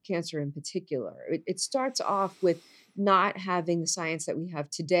 and cancer in particular. It starts off with not having the science that we have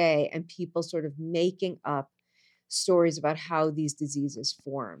today, and people sort of making up stories about how these diseases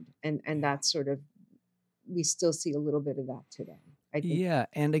formed, and that's sort of, we still see a little bit of that today, I think. Yeah.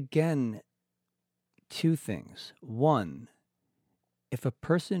 And again, two things. One, if a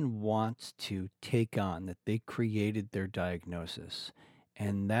person wants to take on that they created their diagnosis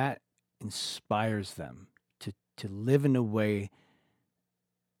and that inspires them to live in a way,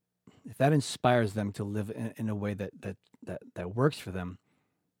 if that inspires them to live in a way that works for them,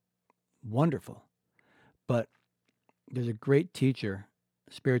 wonderful. But there's a great teacher,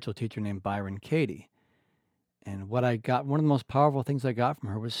 spiritual teacher named Byron Katie. And one of the most powerful things I got from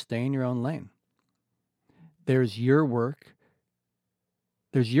her was stay in your own lane. There's your work,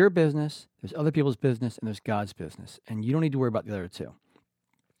 there's your business, there's other people's business, and there's God's business. And you don't need to worry about the other two.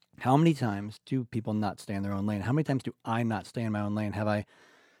 How many times do people not stay in their own lane? How many times do I not stay in my own lane? Have I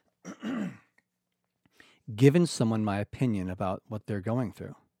given someone my opinion about what they're going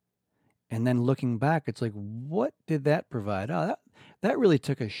through. And then looking back, it's like, what did that provide? Oh, that really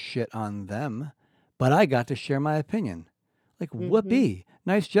took a shit on them, but I got to share my opinion. Like, Mm-hmm. whoopee.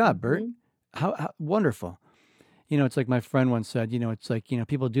 Nice job, Bert. Mm-hmm. How wonderful. It's like my friend once said, it's like,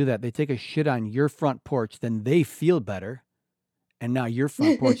 people do that. They take a shit on your front porch, then they feel better. And now your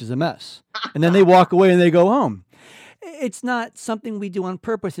front porch is a mess. And then they walk away and they go home. It's not something we do on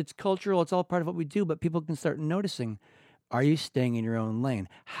purpose. It's cultural. It's all part of what we do. But people can start noticing, are you staying in your own lane?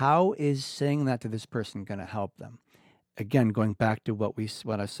 How is saying that to this person going to help them? Again, going back to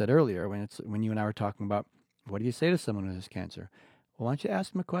what I said earlier, when you and I were talking about, what do you say to someone who has cancer? Well, why don't you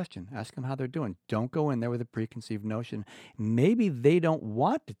ask them a question? Ask them how they're doing. Don't go in there with a preconceived notion. Maybe they don't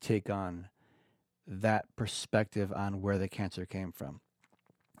want to take on that perspective on where the cancer came from.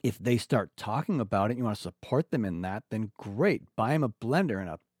 If they start talking about it, you want to support them in that, then great. Buy them a blender and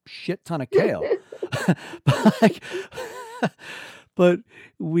a shit ton of kale. But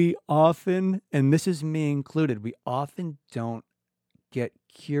we often, and this is me included, we often don't get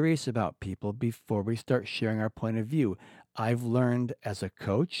curious about people before we start sharing our point of view. I've learned as a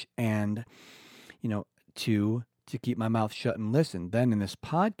coach and, to keep my mouth shut and listen. Then in this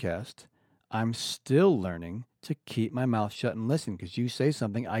podcast, I'm still learning to keep my mouth shut and listen, because you say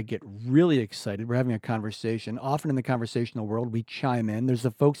something, I get really excited. We're having a conversation. Often in the conversational world, we chime in. There's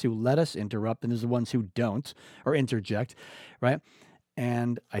the folks who let us interrupt, and there's the ones who don't or interject, right?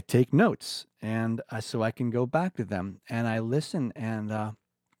 And I take notes, and so I can go back to them, and I listen,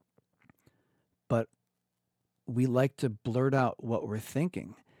 but we like to blurt out what we're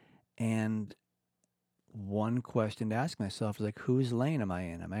thinking. And one question to ask myself is like, whose lane am I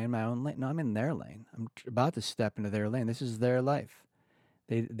in? Am I in my own lane? No, I'm in their lane. I'm about to step into their lane. This is their life.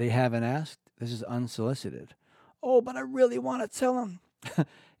 They haven't asked. This is unsolicited. Oh, but I really want to tell them.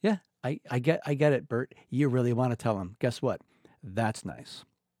 Yeah, I get it, Bert. You really want to tell them. Guess what? That's nice.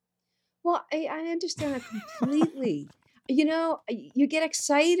 Well, I understand that completely. You get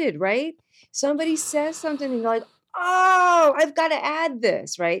excited, right? Somebody says something and you're like, oh, I've got to add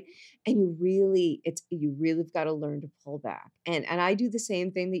this, right? And you really have got to learn to pull back. And I do the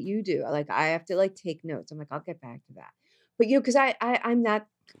same thing that you do. Like I have to like take notes. I'm like, I'll get back to that. But because I'm that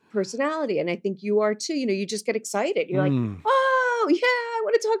personality, and I think you are too. You just get excited. You're like, Mm. oh yeah, I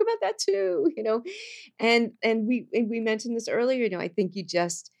want to talk about that too. And we mentioned this earlier. I think you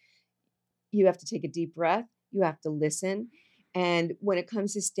have to take a deep breath. You have to listen. And when it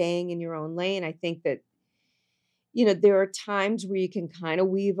comes to staying in your own lane, I think that, there are times where you can kind of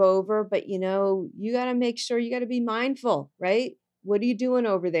weave over, but, you got to make sure you got to be mindful, right? What are you doing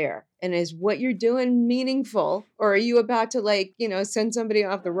over there? And is what you're doing meaningful, or are you about to send somebody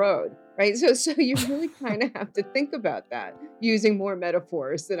off the road? Right. So you really kind of have to think about that, using more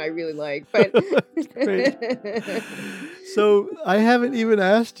metaphors than I really like. But Great. So I haven't even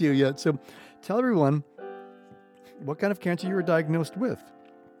asked you yet. So tell everyone what kind of cancer you were diagnosed with.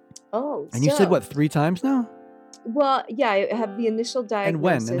 Oh, and you said what, 3 times now? Well, yeah, I have the initial diagnosis. And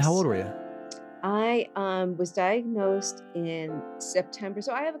when? And how old were you? I was diagnosed in September.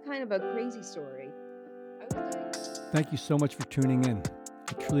 So I have a kind of a crazy story. Thank you so much for tuning in.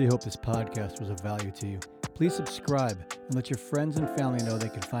 I truly hope this podcast was of value to you. Please subscribe and let your friends and family know they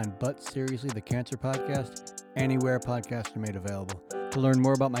can find But Seriously, the Cancer Podcast, anywhere podcasts are made available. To learn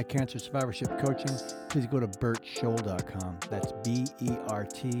more about my cancer survivorship coaching, please go to bertscholl.com. That's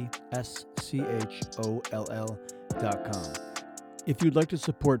BERTSCHOLL.com. If you'd like to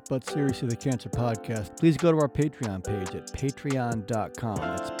support But Seriously, the Cancer Podcast, please go to our Patreon page at patreon.com.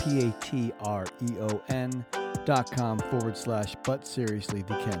 That's patreon.com/But Seriously,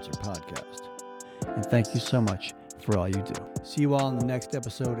 the Cancer Podcast. And thank you so much for all you do. See you all in the next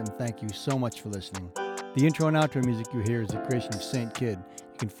episode, and thank you so much for listening. The intro and outro music you hear is the creation of Saint Kid.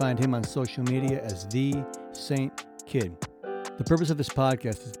 You can find him on social media as The Saint Kid. The purpose of this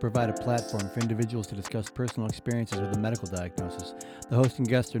podcast is to provide a platform for individuals to discuss personal experiences with a medical diagnosis. The host and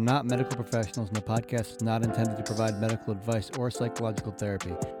guests are not medical professionals, and the podcast is not intended to provide medical advice or psychological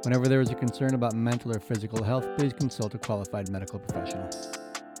therapy. Whenever there is a concern about mental or physical health, please consult a qualified medical professional.